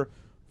never.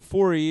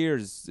 4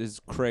 years is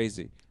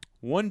crazy.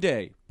 1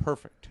 day,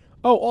 perfect.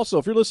 Oh, also,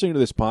 if you're listening to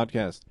this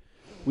podcast,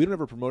 we don't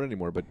ever promote it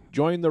anymore, but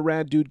join the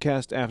Rad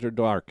Dudecast After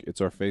Dark.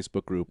 It's our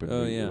Facebook group, and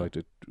Oh, we yeah. like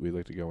to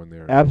go in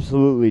there.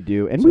 Absolutely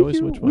do. And It's we always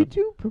so much we fun.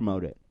 do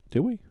promote it.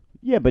 Do we?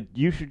 Yeah, but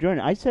you should join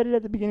it. I said it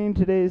at the beginning of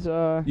today's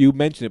You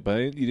mentioned it,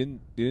 but you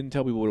didn't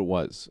tell people what it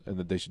was, and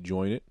that they should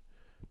join it.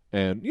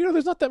 And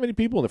there's not that many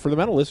people in there. For the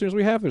amount of listeners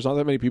we have, there's not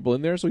that many people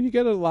in there, so you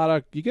get a lot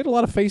of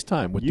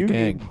FaceTime with you the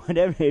gang.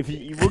 whatever. If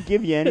we'll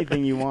give you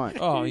anything you want.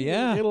 Oh, You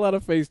yeah. get a lot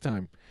of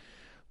FaceTime.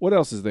 What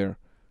else is there?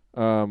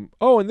 And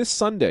this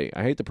Sunday,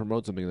 I hate to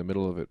promote something in the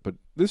middle of it, but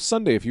this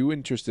Sunday, if you're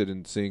interested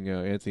in seeing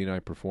Anthony and I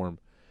perform,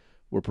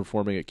 we're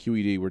performing at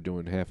QED. We're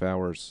doing half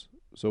hours.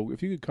 So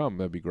if you could come,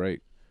 that'd be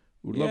great.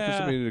 We'd love for Yeah.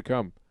 somebody to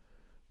come.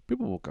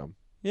 People will come,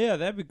 Yeah,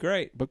 that'd be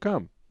great. but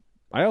come.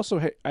 I also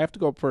I have to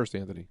go up first,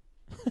 Anthony.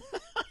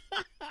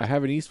 I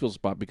have an Eastville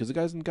spot because the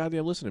guy doesn't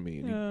goddamn listen to me.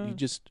 And he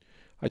just,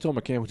 I told him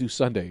I can't do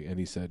Sunday, and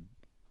he said,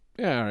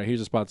 "Yeah, all right,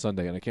 here's a spot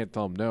Sunday," and I can't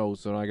tell him no,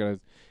 so I gotta.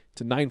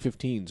 It's at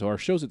 9:15, so our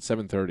show's at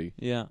 7:30.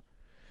 Yeah.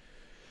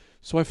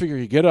 So I figure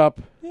you get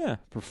up, Yeah.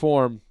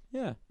 perform,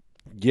 Yeah.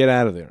 get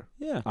out of there.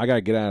 Yeah. I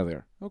gotta get out of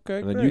there, Okay,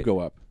 and then great. you go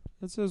up.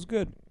 That sounds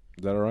good.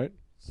 Is that all right?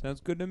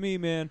 Sounds good to me,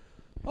 man.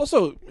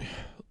 Also,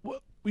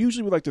 we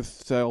usually would like to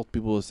tell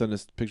people to send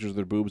us pictures of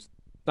their boobs.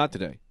 Not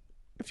today.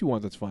 If you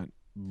want, that's fine.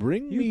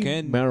 Bring You me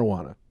can.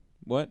 marijuana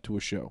What? to a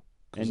show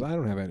because And- I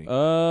don't have any.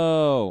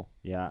 Oh.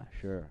 Yeah,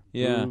 sure.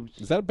 Yeah. Boobs.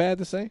 Is that bad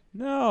to say?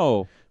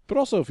 No. But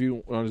also, if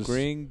you want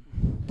to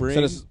Bring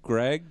Send us-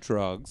 Greg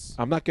drugs.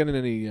 I'm not getting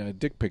any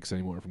dick pics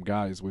anymore from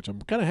guys, which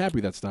I'm kind of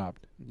happy that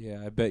stopped.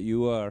 Yeah, I bet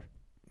you are.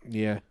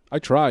 Yeah, I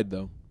tried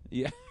though.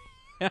 Yeah.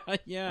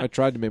 Yeah. I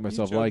tried to make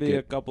myself you showed like me it.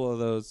 a couple of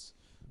those.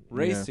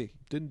 Racy.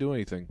 Didn't do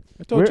anything.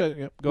 I told Where- you.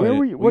 Yeah, go Where ahead.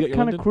 were you, We what got your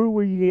kind of London? crew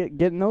were you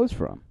getting those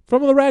from?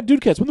 From the Rad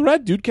Dudecast. When the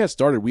Rad Dudecast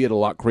started, we had a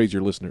lot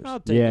crazier listeners. I'll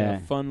take Yeah. a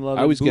fun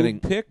loving I was boob getting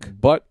pick.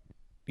 I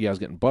was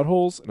getting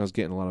buttholes, and I was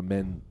getting a lot of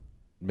men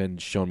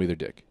showing me their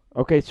dick.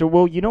 Okay, so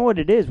well, you know what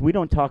it is. We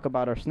don't talk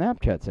about our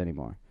Snapchats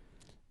anymore.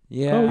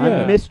 Yeah. Oh,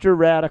 yeah. I'm Mr.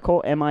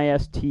 Radical,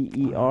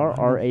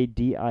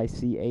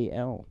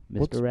 MisterRadical, Mr.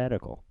 What's-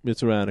 Radical.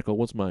 Mr. Radical,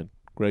 what's mine?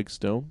 Greg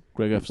Stone?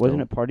 Greg F. Stone?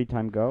 Wasn't it Party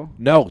Time Go?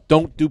 No,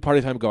 don't do Party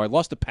Time Go. I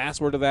lost the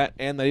password to that,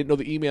 and I didn't know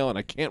the email, and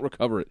I can't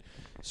recover it.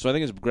 So I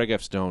think it's Greg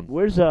F. Stone.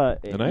 Where's And I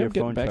your am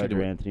getting phone back into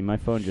charger, it. Anthony? My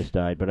phone just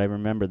died, but I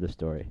remember the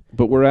story.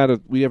 But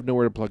we have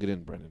nowhere to plug it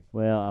in, Brendan.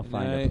 Well, I'll And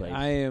find a place.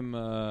 I am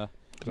Do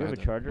you have a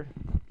charger?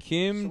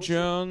 Kim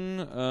Jong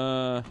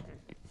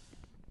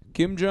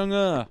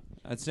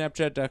at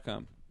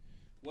Snapchat.com.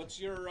 What's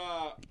your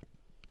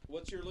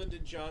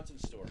Lyndon Johnson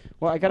story?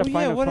 Well, I gotta Oh,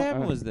 find. yeah, a what phone-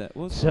 happened was that?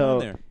 What's going on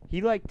So there?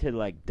 he liked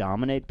to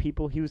dominate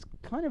people. He was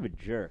kind of a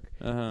jerk.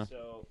 Uh-huh.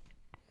 So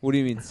What do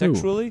you mean,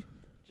 sexually?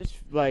 just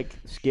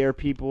scare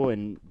people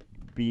and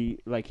be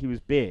like he was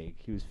big.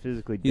 He was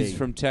physically big. He's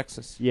from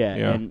Texas. Yeah,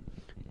 Yeah.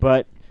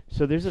 but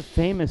so there's a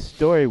famous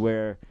story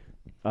where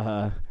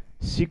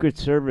Secret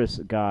Service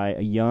guy,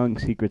 a young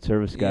Secret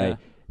Service guy,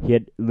 Yeah.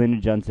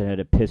 Lyndon Johnson had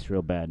to piss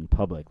real bad in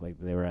public, like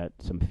they were at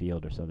some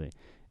field or something,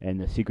 and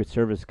the Secret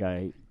Service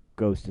guy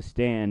goes to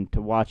stand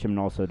to watch him and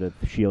also to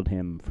shield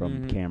him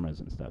from cameras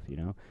and stuff, you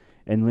know.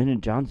 And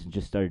Lyndon Johnson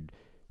just started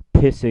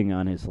pissing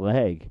on his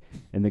leg,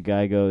 and the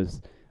guy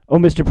goes, "Oh,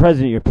 Mr.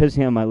 President, you're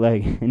pissing on my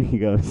leg," and he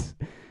goes,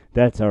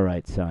 "That's all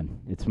right,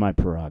 son. It's my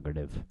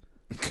prerogative."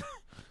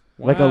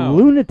 Like a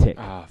lunatic.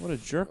 What a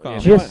jerk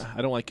off.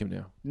 I don't like him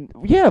now.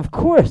 Yeah, of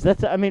course.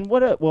 That's. I mean,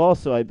 well,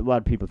 also, a lot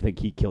of people think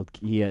he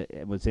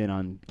was in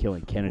on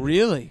killing Kennedy.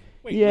 Really?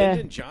 Wait, Yeah.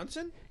 Lyndon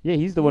Johnson? Yeah,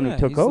 he's the one who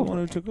took he's over. the one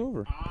who took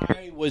over.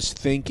 I was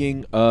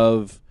thinking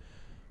of...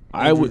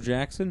 Andrew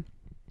Jackson?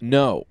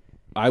 No.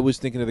 I was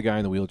thinking of the guy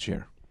in the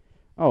wheelchair.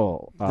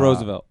 Oh,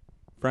 Roosevelt.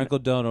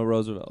 Franklin Delano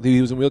Roosevelt. He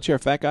was in a wheelchair,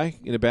 fat guy,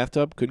 in a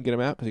bathtub. Couldn't get him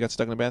out because he got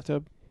stuck in a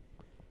bathtub.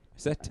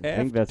 Is that Taft? I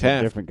think that's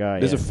Taft. a different guy.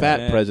 There's yeah. a fat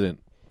Taft. president.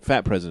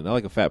 Fat president. I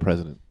like a fat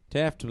president.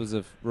 Taft was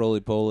a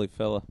roly-poly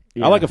fella.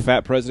 Yeah. I like a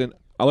fat president.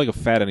 I like a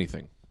fat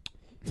anything.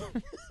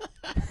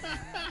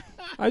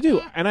 I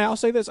do. And I'll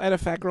say this. I had a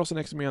fat girl sit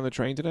next to me on the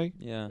train today.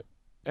 Yeah.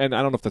 And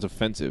I don't know if that's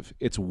offensive.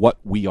 It's what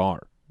we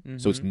are.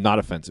 So it's not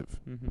offensive.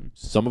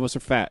 Some of us are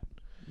fat.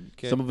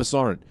 Okay. Some of us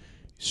aren't.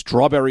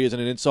 Strawberry isn't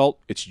an insult.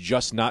 It's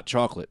just not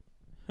chocolate.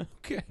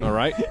 Okay. All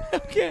right?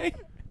 Okay.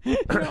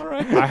 All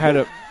right. I had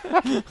a...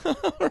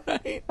 All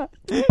right.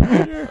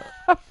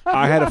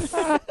 I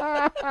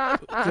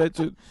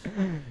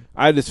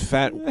had this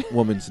fat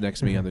woman next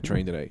to me on the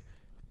train today,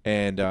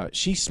 and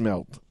she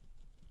smelled.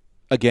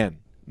 Again,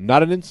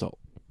 not an insult.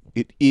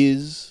 It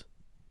is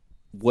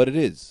what it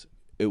is.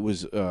 It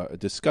was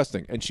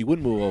disgusting, and she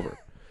wouldn't move over.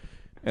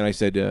 And I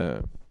said,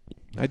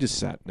 I just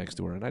sat next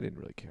to her, and I didn't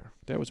really care.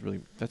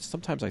 That's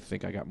sometimes I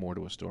think I got more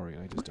to a story,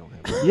 and I just don't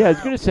have it. Yeah, I was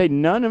going to say I Came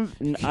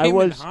in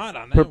was hot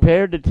on that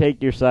prepared to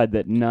take your side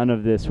that none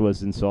of this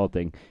was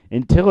insulting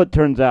until it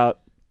turns out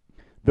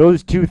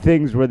those two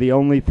things were the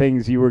only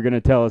things you were going to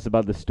tell us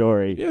about the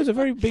story. It was a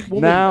very big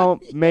woman. Now,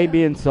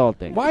 maybe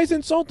insulting. Why is it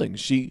insulting?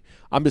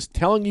 I'm just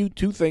telling you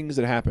two things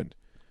that happened.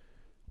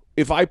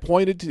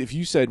 If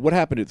you said, what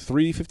happened at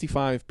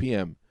 3:55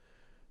 p.m.,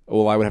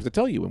 well, I would have to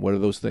tell you. And what are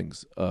those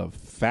things? A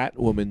fat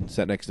woman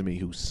sat next to me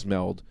who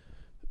smelled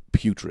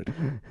putrid.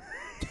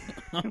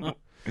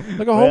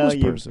 Like a homeless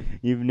person.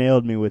 You've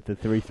nailed me with the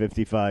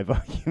 355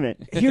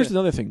 argument. Here's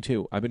another thing,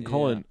 too. I've been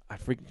calling...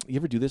 You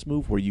ever do this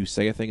move where you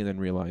say a thing and then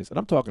realize... And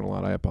I'm talking a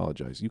lot. I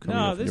apologize. You come in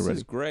No, if you're this ready.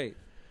 is great.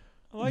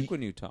 I like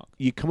when you talk.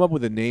 You come up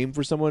with a name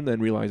for someone and then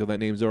realize, that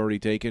name's already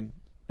taken.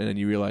 And then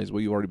you realize,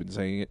 well, you've already been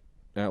saying it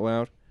out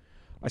loud.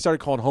 I started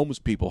calling homeless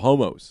people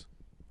homos.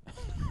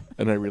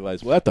 And I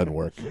realized, well, that doesn't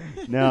work.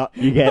 No,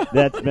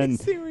 that's been...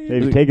 see where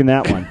They've taken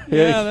that one.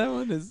 Yeah, that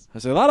one is... I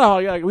said,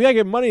 we gotta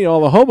give money to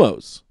all the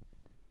homos.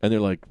 And they're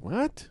like,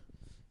 what?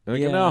 And I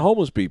go, no,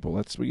 homeless people.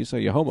 That's what you say,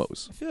 you're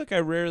homos. I feel like I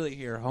rarely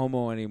hear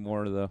homo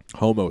anymore, though.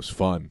 Homo's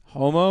fun.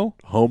 Homo?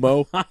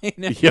 Homo? I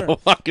never... You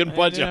fucking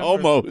bunch of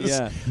homos.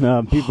 Yeah.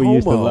 No, people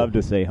used to Homo. love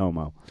to say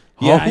homo.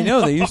 Yeah, I know.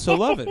 They used to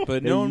love it,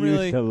 but They no one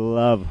really... used to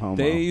love homo.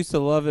 They used to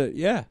love it,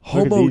 yeah.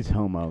 Look at Homo, these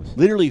homos.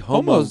 literally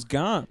homo, Homo's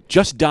gone.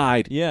 just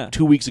died Yeah.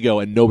 2 weeks ago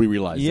and nobody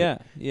realized Yeah.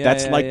 it. Yeah,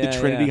 That's yeah, like yeah, the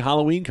Trinity yeah.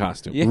 Halloween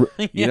costume. Yeah.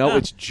 You know,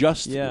 it's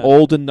just Yeah.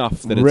 old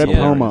enough that it's Rip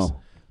hilarious.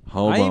 homo.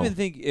 Homo. I even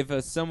think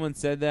if someone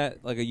said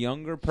that, like a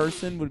younger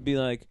person would be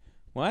like,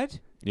 what?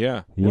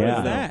 Yeah. What Yeah.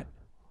 is that?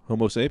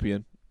 Homo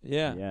sapien.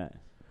 Yeah. Yeah.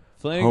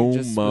 Flanagan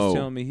just Homo. was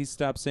telling me he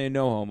stopped saying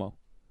no homo.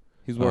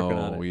 He's working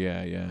on it.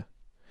 yeah.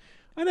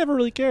 I never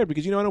really cared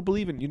because I don't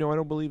believe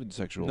in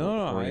sexual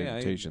No, I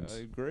orientations.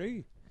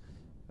 agree.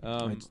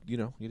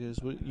 It is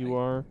what you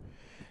are.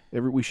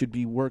 We should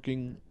be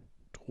working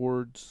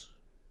towards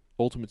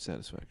ultimate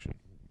satisfaction.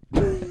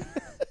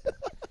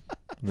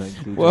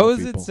 What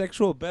was it?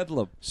 Sexual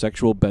bedlam.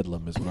 Sexual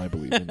bedlam is what I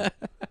believe in.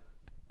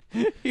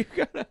 you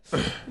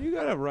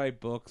gotta write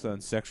books on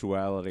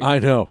sexuality. I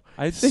know.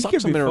 I think Sucks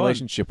it'd I'm be in a fun.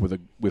 relationship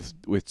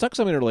sucks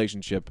I'm in a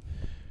relationship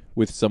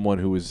with someone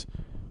who is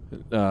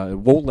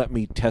won't let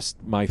me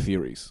test my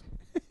theories.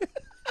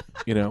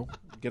 Get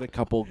a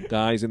couple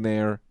guys in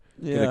there,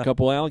 get a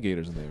couple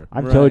alligators in there.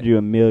 I've Right. told you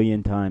a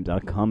million times I'll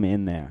come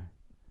in there.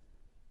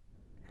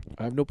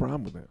 I have no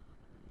problem with that.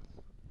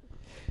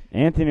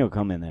 Anthony will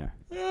come in there.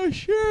 Yeah,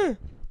 sure.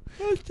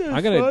 That's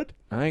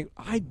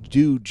I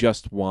do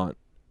just want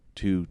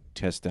to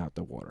test out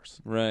the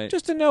waters. Right.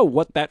 Just to know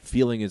what that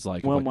feeling is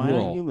like. Well, Like, why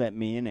don't whoa. you let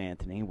me and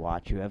Anthony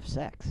watch you have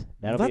sex?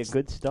 That'll be a That's-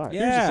 good start. Yeah.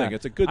 Here's the thing.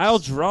 It's a good I'll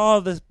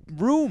draw the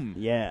room.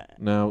 Yeah.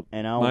 No,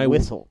 And I'll my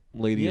whistle.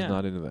 lady Yeah. is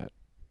not into that.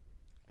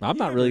 I'm You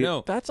not never really.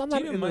 know. I'm not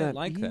Tina into might that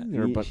like that.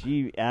 either, but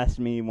She asked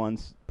me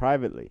once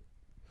privately.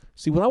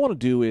 see, what I want to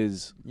do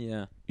is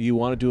Yeah. you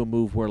want to do a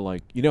move where,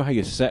 like, you know how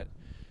you set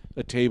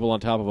a table on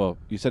top of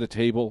you set a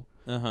table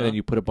Uh-huh. and then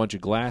you put a bunch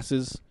of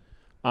glasses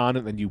on it,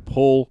 and then you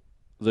pull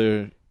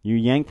the You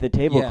yank the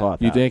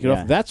tablecloth you out. take it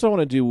yeah. off. That's what I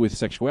want to do with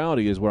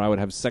sexuality, is where I would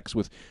have sex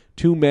with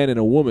two men and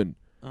a woman,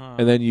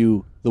 and then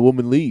the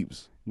woman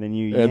leaves. Then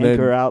you and yank then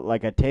her out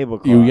like a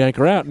tablecloth. You yank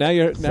her out. Now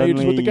you're just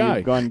Suddenly with the guy.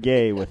 You've gone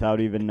gay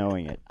without even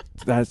knowing it.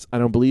 I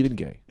don't believe in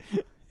gay.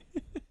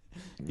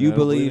 You I don't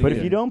believe But in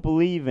if gay. you don't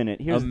believe in it,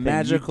 here's a the thing.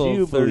 magical you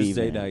do believe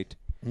Thursday in it.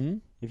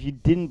 night. If you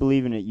didn't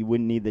believe in it, you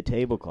wouldn't need the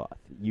tablecloth.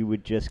 You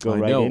would just go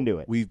right into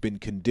it. We've been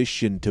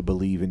conditioned to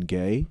believe in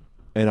gay,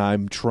 and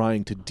I'm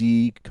trying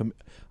to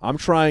I'm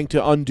trying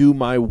to undo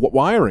my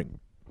wiring.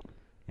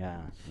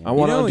 Yeah. I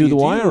want to undo the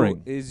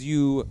wiring. Is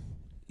you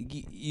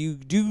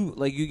do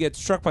like you get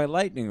struck by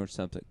lightning or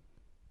something?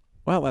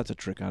 Well, that's a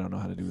trick. I don't know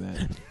how to do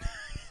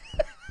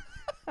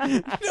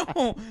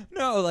that.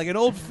 No, like an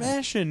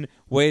old-fashioned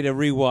way to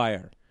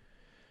rewire.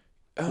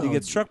 You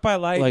get struck by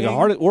lightning,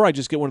 or I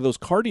just get one of those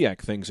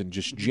cardiac things and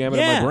just jam it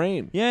in my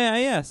brain.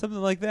 Yeah,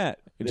 something like that.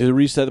 To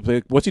reset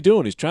the. What's he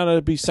doing? He's trying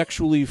to be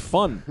sexually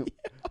fun.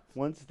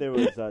 Once there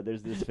was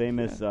there's this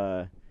famous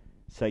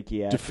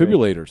psychiatric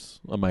defibrillators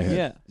on my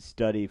head.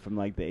 Study from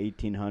like the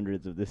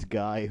 1800s of this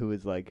guy who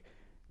was like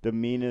the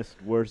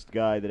meanest, worst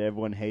guy that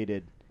everyone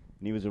hated.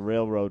 And he was a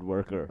railroad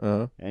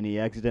worker, and he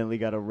accidentally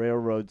got a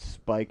railroad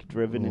spike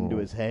driven into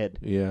his head.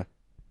 Yeah.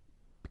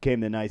 Became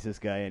the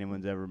nicest guy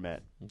anyone's ever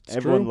met. It's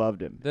Everyone true.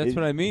 loved him. That's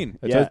what I mean.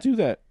 It does do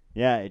that.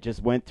 Yeah, it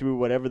just went through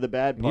whatever the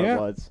bad part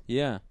was.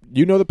 Yeah.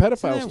 You know the Isn't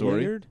pedophile that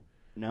story. weird?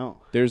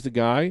 No. There's the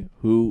guy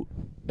who,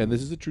 and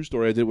this is a true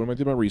story. I did when I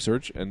did my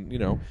research, and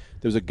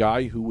there's a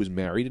guy who was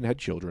married and had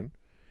children,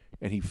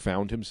 and he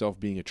found himself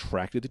being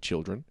attracted to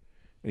children,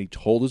 and he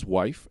told his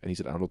wife, and he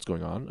said, "I don't know what's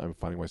going on. I'm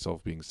finding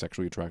myself being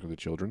sexually attracted to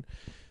children."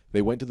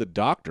 They went to the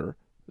doctor.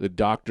 The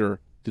doctor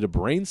did a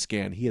brain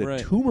scan. He had a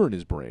tumor in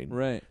his brain.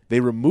 Right. They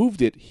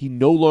removed it. He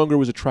no longer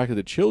was attracted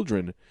to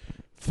children.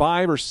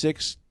 5 or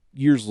 6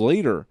 years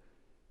later,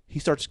 he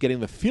starts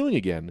getting the feeling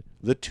again.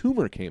 The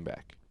tumor came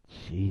back.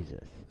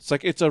 Jesus. It's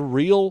like it's a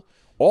real.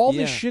 All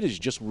this shit is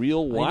just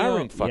real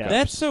wiring fuck-ups.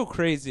 That's so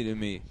crazy to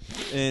me,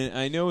 and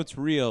I know it's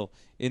real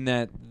in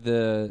that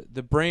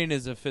the brain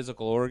is a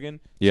physical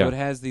organ, so it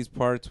has these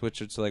parts which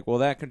it's like, well,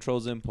 that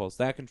controls impulse,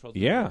 that controls.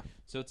 Yeah.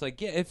 So it's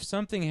like, if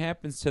something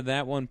happens to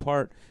that one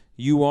part,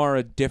 you are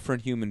a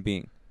different human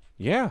being.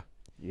 Yeah.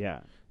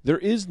 Yeah. There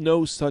is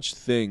no such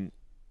thing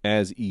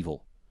as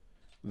evil.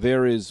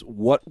 There is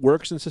what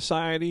works in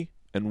society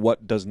and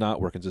what does not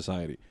work in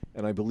society.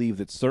 And I believe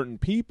that certain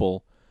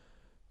people,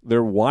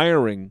 their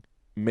wiring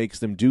makes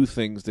them do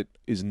things that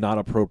is not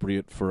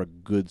appropriate for a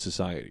good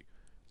society.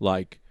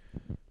 Like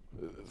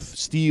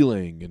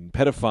stealing and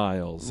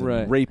pedophiles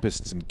and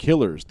rapists and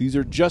killers. These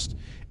are just,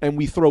 and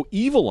we throw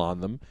evil on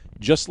them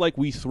just like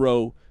we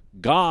throw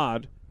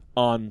God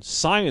on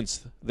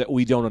science that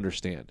we don't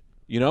understand.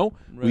 We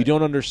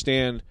don't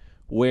understand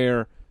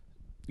where,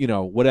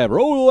 whatever.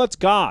 Oh, well, that's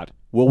God.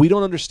 Well, we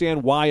don't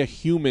understand why a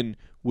human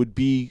would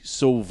be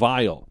so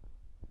vile.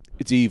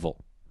 It's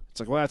evil. It's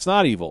like, well, that's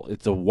not evil.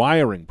 It's a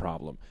wiring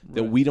problem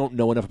that we don't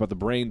know enough about the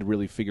brain to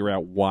really figure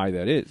out why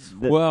that is.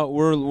 Well,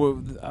 we're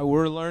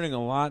learning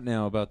a lot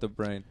now about the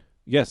brain.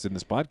 Yes, in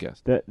this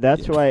podcast.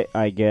 That's why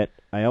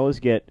I always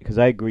get, because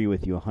I agree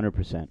with you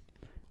 100%,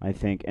 I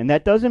think. And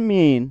that doesn't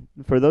mean,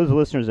 for those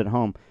listeners at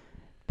home,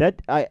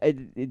 that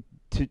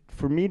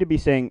for me to be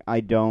saying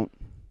I don't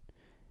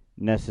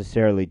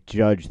necessarily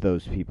judge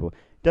those people,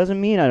 doesn't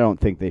mean I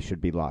don't think they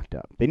should be locked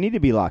up. They need to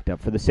be locked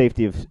up for the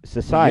safety of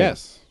society.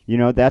 Yes.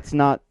 That's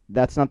not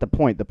the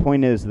point. The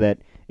point is that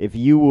if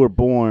you were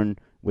born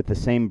with the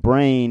same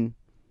brain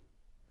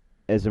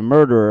as a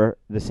murderer,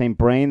 the same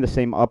brain, the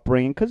same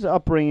upbringing, because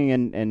upbringing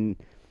and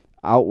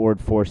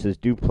outward forces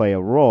do play a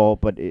role,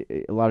 but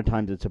a lot of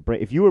times it's a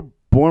brain. If you were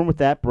born with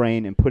that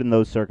brain and put in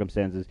those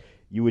circumstances,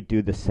 you would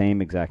do the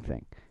same exact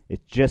thing.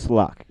 It's just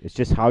luck. It's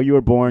just how you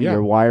were born,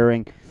 your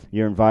wiring,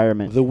 your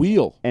environment. The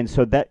wheel. And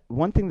so that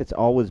one thing that's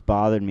always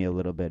bothered me a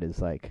little bit is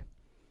like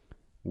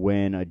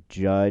when a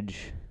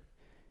judge,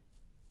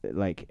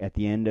 like at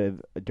the end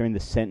of during the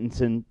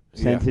sentencing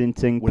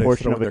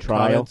portion of a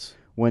trial,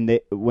 when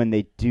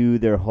they do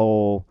their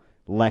whole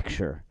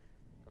lecture,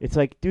 it's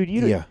like, dude,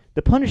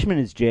 the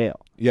punishment is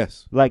jail.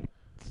 Yes. Like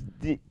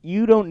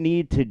you don't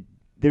need to.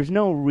 There's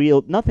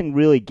nothing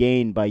really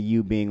gained by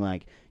you being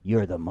like,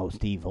 you're the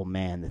most evil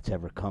man that's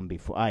ever come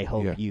before. I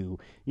hope you.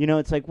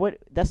 It's like, what?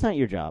 That's not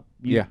your job.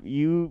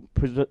 You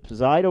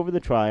preside over the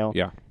trial.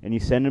 Yeah. And you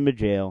send him to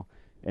jail,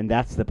 and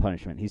that's the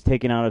punishment. He's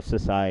taken out of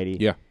society.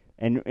 Yeah.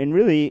 And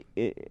really,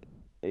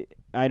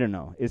 I don't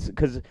know. It's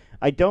because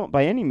I don't,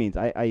 by any means,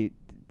 a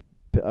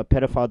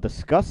pedophile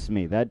disgusts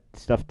me. That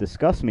stuff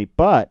disgusts me.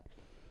 But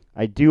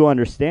I do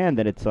understand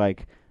that it's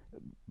like,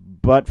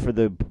 but for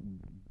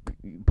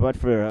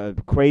a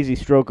crazy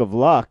stroke of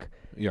luck,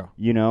 a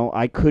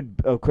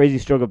crazy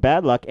stroke of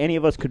bad luck, any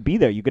of us could be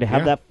there. You could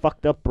have that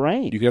fucked up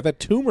brain. You could have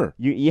that tumor.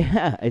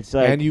 It's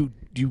like, and you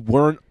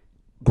weren't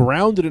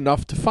grounded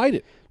enough to fight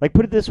it. Like,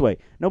 put it this way: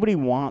 nobody's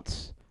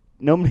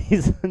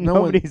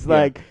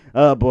like,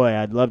 oh boy,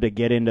 I'd love to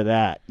get into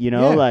that.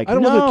 Like, I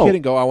don't look at a kid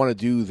and go, I want to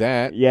do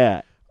that.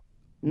 Yeah.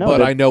 No,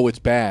 but I know it's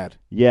bad.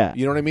 Yeah.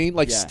 You know what I mean?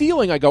 Like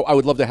stealing, I go, I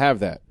would love to have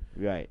that.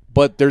 Right.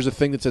 But there's a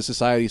thing that says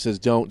society says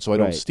don't, so I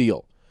don't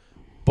steal.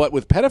 But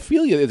with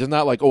pedophilia, it's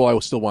not like, oh, I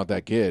will still want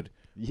that kid.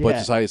 Yeah. But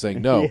society is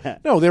saying no.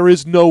 No, there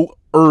is no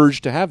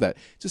urge to have that.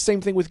 It's the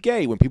same thing with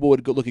gay. When people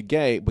would go look at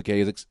gay, but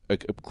gay is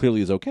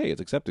clearly is okay.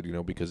 It's accepted,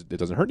 because it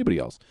doesn't hurt anybody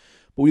else.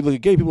 But we look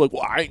at gay people like,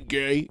 well, I ain't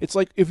gay. It's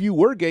like if you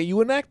were gay, you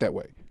wouldn't act that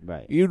way.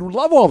 Right. You'd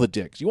love all the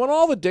dicks. You want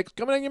all the dicks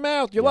coming in your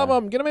mouth. You love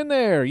them. Get them in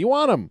there. You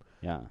want them.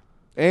 Yeah.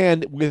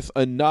 And with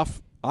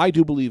enough, I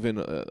do believe in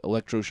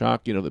electroshock.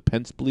 You know, that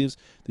Pence believes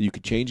that you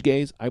could change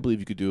gays. I believe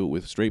you could do it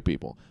with straight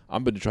people.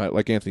 I'm going to try,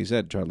 like Anthony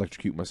said, try to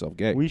electrocute myself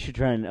gay. We should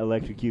try and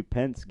electrocute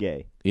Pence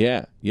gay.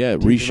 Yeah.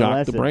 him a Reshock the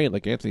lesson. brain,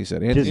 like Anthony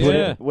said. Just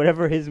Yeah.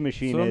 whatever his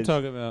machine That's what I'm is.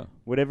 talking about.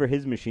 Whatever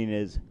his machine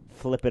is,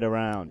 flip it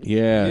around.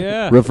 Yeah.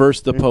 Yeah.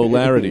 Reverse the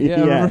polarity.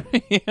 Yeah.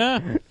 Yeah.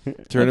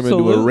 Turn him into a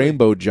Absolutely.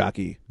 rainbow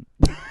jockey.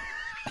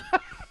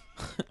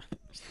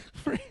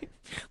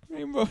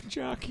 Rainbow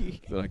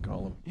jockey. That I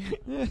call him.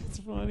 It's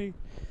funny.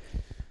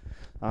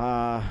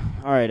 All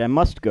right, I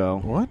must go.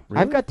 What?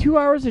 I've got 2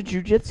 hours of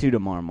jujitsu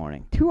tomorrow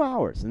morning. 2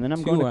 hours, and then I'm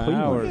 2 going to Cleveland.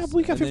 hours. Yeah,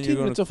 we got And then 15 you're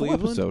going minutes to of full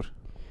Cleveland? episode.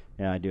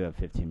 Yeah, I do have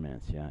 15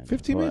 minutes. Yeah,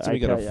 15 minutes, I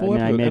and we got a full I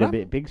episode. made And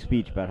a big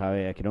speech about how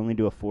I could only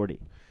do a 40.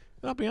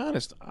 I'll be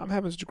honest. I'm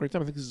having such a great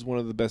time. I think this is one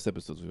of the best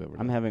episodes we've ever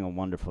done. I'm having a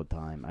wonderful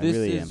time. I This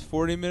really is am.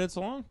 40 minutes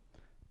long?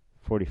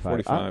 45.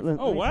 45. Let Oh, me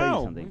tell you wow.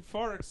 We something.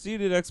 far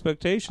exceeded I'll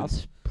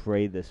expectations.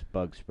 spray this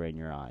bug spray in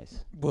your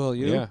eyes. Well,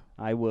 you? Yeah.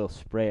 I will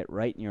spray it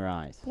right in your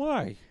eyes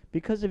Why?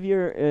 because of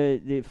your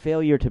the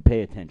failure to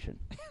pay attention.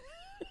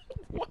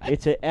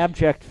 It's an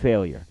abject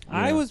failure.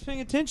 I was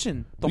paying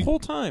attention the You- whole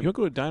time. You want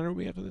to go to a diner with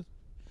me after this?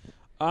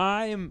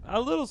 I am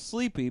a little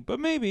sleepy, but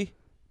maybe.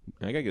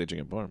 I got to get a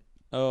chicken parm.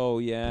 Oh,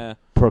 yeah.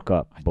 Perk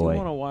up, I do boy.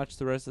 want to watch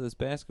the rest of this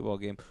basketball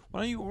game.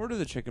 Why don't you order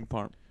the chicken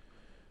parm?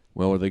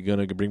 Well, are they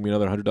going to bring me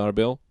another $100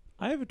 bill?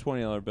 I have a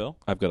 $20 bill.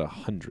 I've got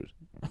 100.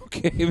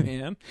 Okay,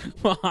 man.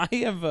 Well, I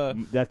have a...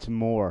 That's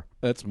more.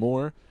 That's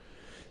more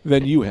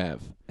than you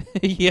have.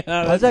 How's Yeah.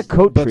 that that's-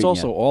 coat That's treating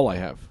also you? all I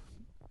have.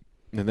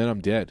 And then I'm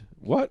dead.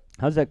 What?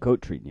 How's that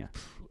coat treating you?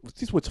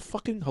 What's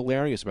fucking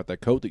hilarious about that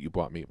coat that you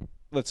bought me?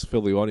 Let's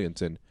fill the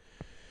audience in.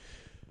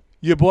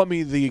 You bought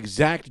me the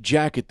exact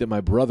jacket that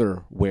my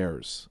brother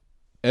wears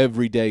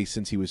every day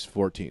since he was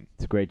 14.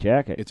 It's a great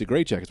jacket. It's a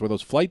great jacket. It's one of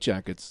those flight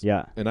jackets.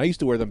 Yeah. And I used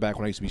to wear them back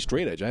when I used to be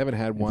straight edge. I haven't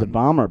had It's one. a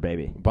bomber,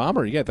 baby.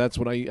 Bomber, yeah, that's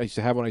what I used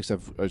to have when I used to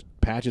have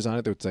patches on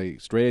it that would say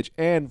straight edge.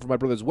 And for my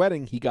brother's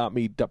wedding, he got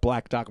me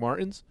black Doc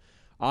Martens.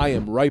 I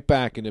am right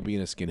back into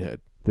being a skinhead.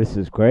 This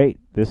is great.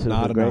 This is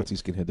Not a great. Nazi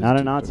skinhead. Not a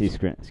This- Nazi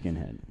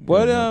skinhead.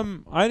 What,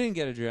 I didn't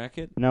get a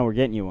jacket. No, we're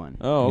getting you one.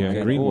 Oh, Yeah,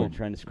 okay. green We're one.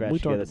 trying to scratch We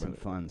talked together some about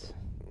it. funds.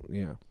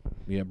 Yeah.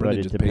 Yeah, But Brendan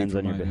it just depends paid for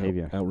on your mine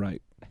behavior.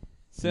 outright.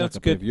 Sounds Not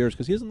gonna pay good. for yours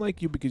because he doesn't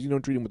like you because you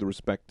don't treat him with the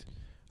respect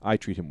I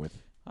treat him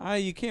with.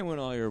 You can't win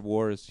all your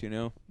wars, you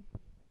know.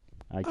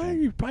 I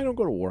can. I don't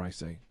go to war, I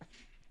say.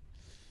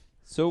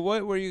 So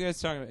what were you guys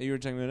talking about? You were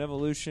talking about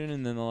evolution,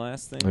 and then the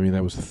last thing. I mean,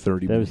 that was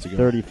 30 That was minutes ago.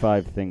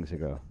 35 things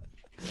ago.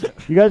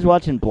 You guys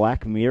watching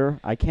Black Mirror?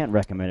 I can't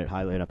recommend it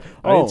highly enough.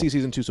 I didn't see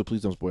season 2, so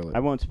please don't spoil it. I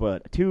won't spoil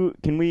it.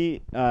 Can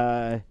we,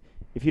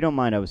 if you don't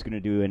mind, I was going to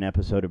do an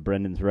episode of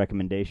Brendan's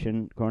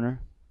Recommendation Corner.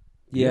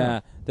 Yeah,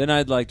 then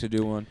I'd like to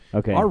do one.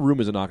 Okay. Our room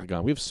is an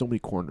octagon. We have so many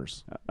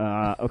corners.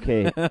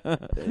 Okay.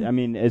 I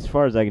mean, as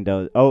far as I can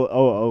tell.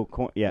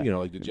 Yeah. You know,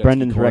 like the jet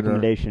Brendan's ski corner.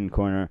 Recommendation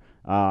Corner.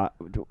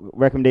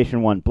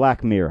 Recommendation 1,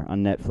 Black Mirror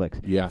on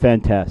Netflix. Yeah.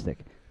 Fantastic.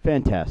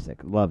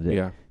 Loved it.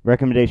 Yeah.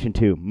 Recommendation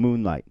 2,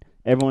 Moonlight.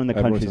 Everyone in the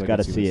Everyone country's said I got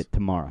to could see see this. it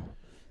tomorrow.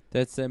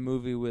 That's that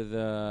movie with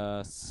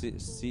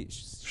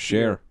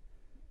Share.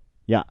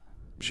 Yeah.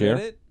 Share. Is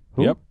that it?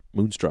 Who? Yep.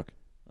 Moonstruck.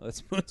 Oh,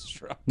 that's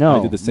Moonstruck. No.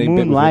 I did the same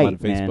bit with him on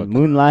Moonlight, man. Facebook.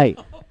 Moonlight.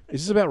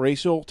 Is this about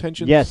racial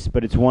tensions? Yes,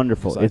 but it's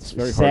wonderful. So it's It's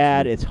very hard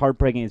sad. for me. It's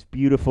heartbreaking. It's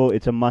beautiful.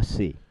 It's a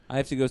must-see. I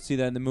have to go see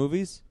that in the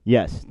movies.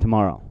 Yes,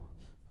 tomorrow.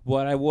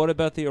 What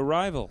about The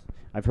Arrival?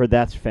 I've heard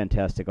that's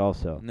fantastic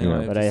also, No, I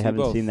have but to I see haven't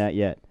both. seen that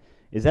yet.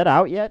 Is that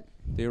out yet?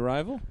 The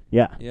Arrival?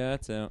 Yeah. Yeah,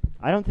 it's out.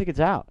 I don't think it's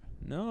out.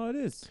 No, it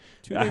is.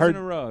 2 I days heard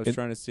in a row. I was in-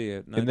 trying to see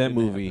it. In that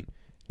movie,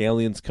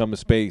 aliens come to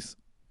space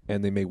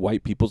and they make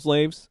white people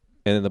slaves,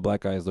 and then the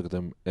black guys look at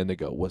them and they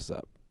go, "What's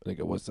up?" And they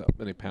go, "What's up?"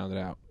 And they pound it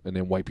out, and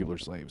then white people are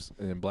slaves,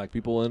 and then black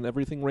people and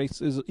everything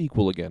race is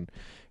equal again.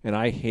 And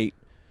I hate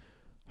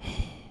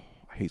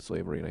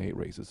slavery and I hate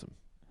racism.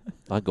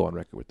 I'll go on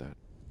record with that.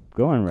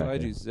 Go on, Glad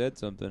record. you said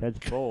something. That's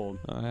bold.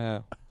 I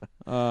have.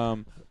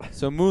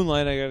 So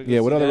Moonlight, I gotta go Yeah. see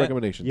What other that.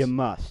 recommendations? You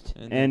must.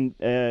 And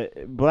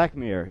And Black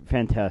Mirror,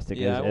 fantastic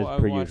Yeah, as I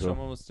per watched. usual. I'm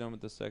almost done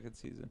with the second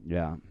season.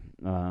 Yeah.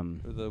 Or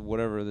the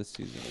whatever this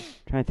season is.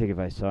 Trying to think if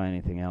I saw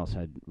anything else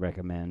I'd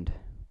recommend.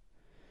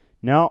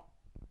 No,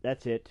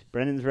 that's it.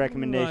 Brendan's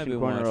recommendation been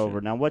corner watching.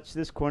 over. Now, what's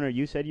this corner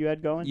you said you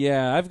had going?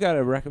 Yeah, I've got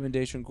a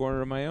recommendation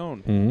corner of my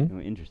own. Mm-hmm.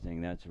 Oh,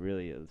 interesting. That's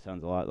really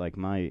sounds a lot like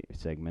my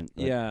segment.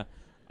 but- Yeah.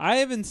 I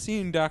haven't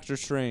seen Doctor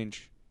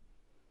Strange.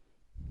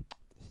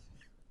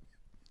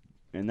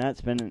 And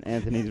that's been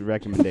Anthony's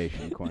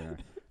recommendation corner.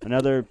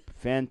 Another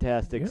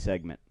fantastic Yep.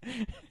 segment.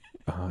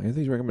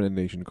 Anthony's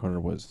recommendation corner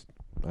was,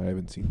 I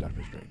haven't seen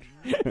Doctor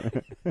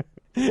Strange.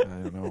 I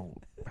don't know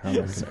how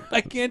that's.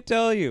 I can't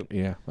tell you.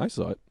 Yeah, I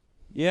saw it.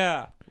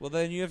 Yeah. Well,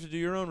 then you have to do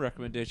your own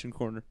recommendation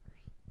corner.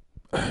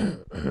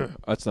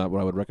 That's not what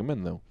I would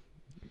recommend, though.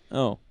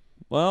 Oh.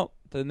 Well,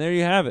 then there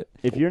you have it.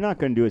 If you're not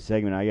going to do a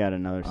segment, I got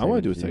another segment. I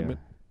want to do a do. segment.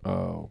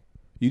 Oh,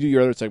 You do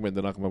your other segment,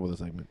 then I'll come up with a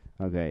segment.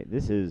 Okay,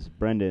 this is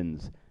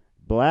Brendan's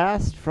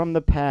Blast from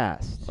the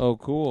Past. Oh,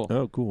 cool.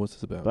 Oh, cool. What's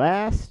this about?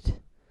 Blast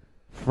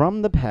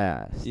from the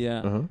Past. Yeah.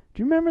 Uh-huh. Do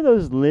you remember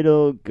those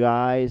little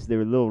guys? They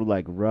were little,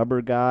 like,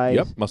 rubber guys?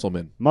 Yep, Muscle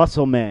Men.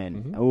 Muscle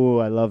Men. Mhm. Oh,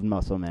 I loved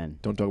Muscle Men.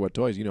 Don't talk about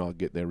toys. I'll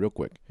get there real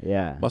quick.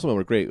 Yeah. Muscle Men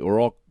were great. We're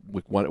all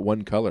with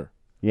one color.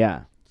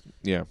 Yeah.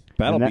 Yeah.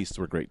 Battle that- Beasts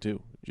were great,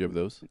 too. Did you have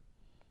those?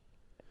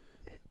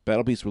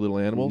 Battle Beasts were little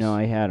animals? No,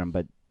 I had them,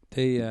 but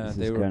They This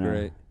they is were kinda-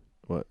 great.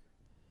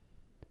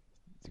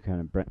 it's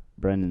kind of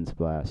Brendan's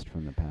Blast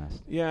from the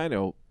Past. Yeah, I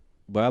know.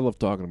 But I love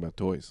talking about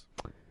toys.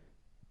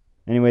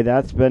 Anyway,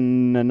 that's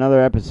been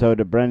another episode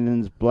of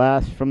Brendan's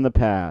Blast from the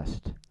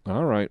Past.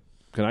 All right.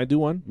 Can I do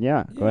one?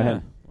 Yeah, go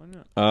ahead. Why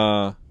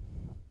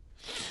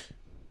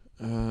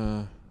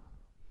not?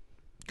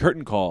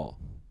 Curtain Call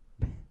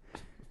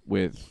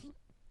with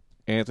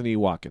Anthony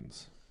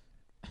Watkins.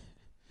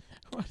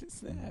 What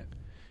is that?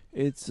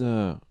 It's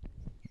well,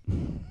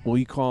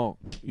 you call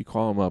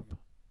him up,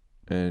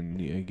 and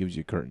he gives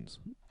you curtains,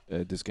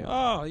 discount.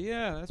 Oh,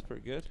 yeah, that's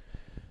pretty good.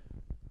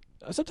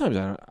 Sometimes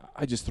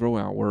I just throw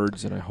out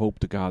words, and I hope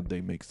to God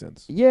they make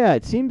sense. Yeah,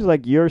 it seems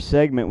like your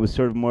segment was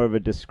sort of more of a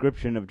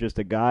description of just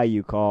a guy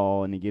you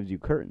call and he gives you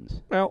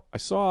curtains. Well, I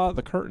saw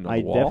the curtain on I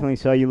the wall, definitely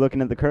saw you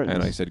looking at the curtains.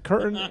 and I said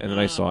curtain, and then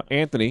I saw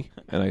Anthony,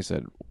 and I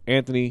said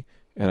Anthony,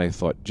 and I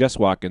thought Jess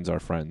Watkins, our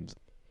friend,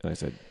 and I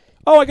said,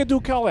 oh, I could do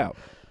a call out,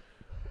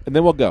 and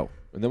then we'll go.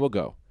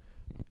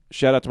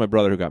 Shout out to my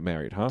brother who got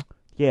married, huh?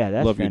 yeah,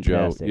 that's Love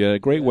fantastic. you, Joe. Yeah,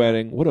 great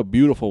wedding. What a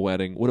beautiful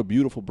wedding. What a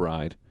beautiful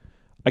bride.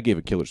 I gave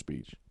a killer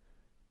speech.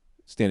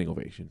 Standing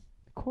ovation.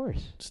 Of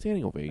course.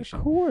 Standing ovation.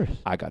 Of course.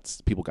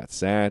 People got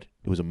sad.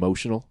 It was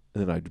emotional,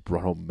 and then I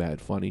brought home mad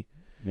funny,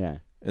 Yeah.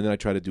 and then I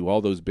tried to do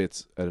all those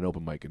bits at an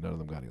open mic, and none of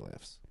them got any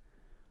laughs.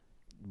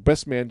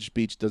 Best man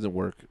speech doesn't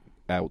work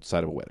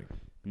outside of a wedding.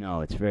 No,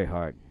 it's very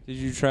hard. Did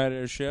you try it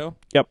at a show?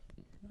 Yep.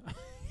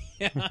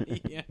 Yeah. Didn't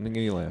get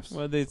any laughs.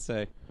 What'd they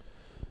say?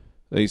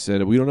 They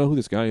said, we don't know who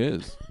this guy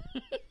is.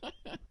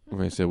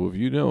 And I said, well, if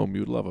you know him,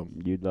 you'd love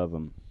him. You'd love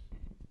him.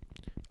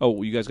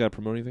 Oh, you guys got to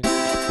promote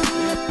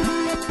anything?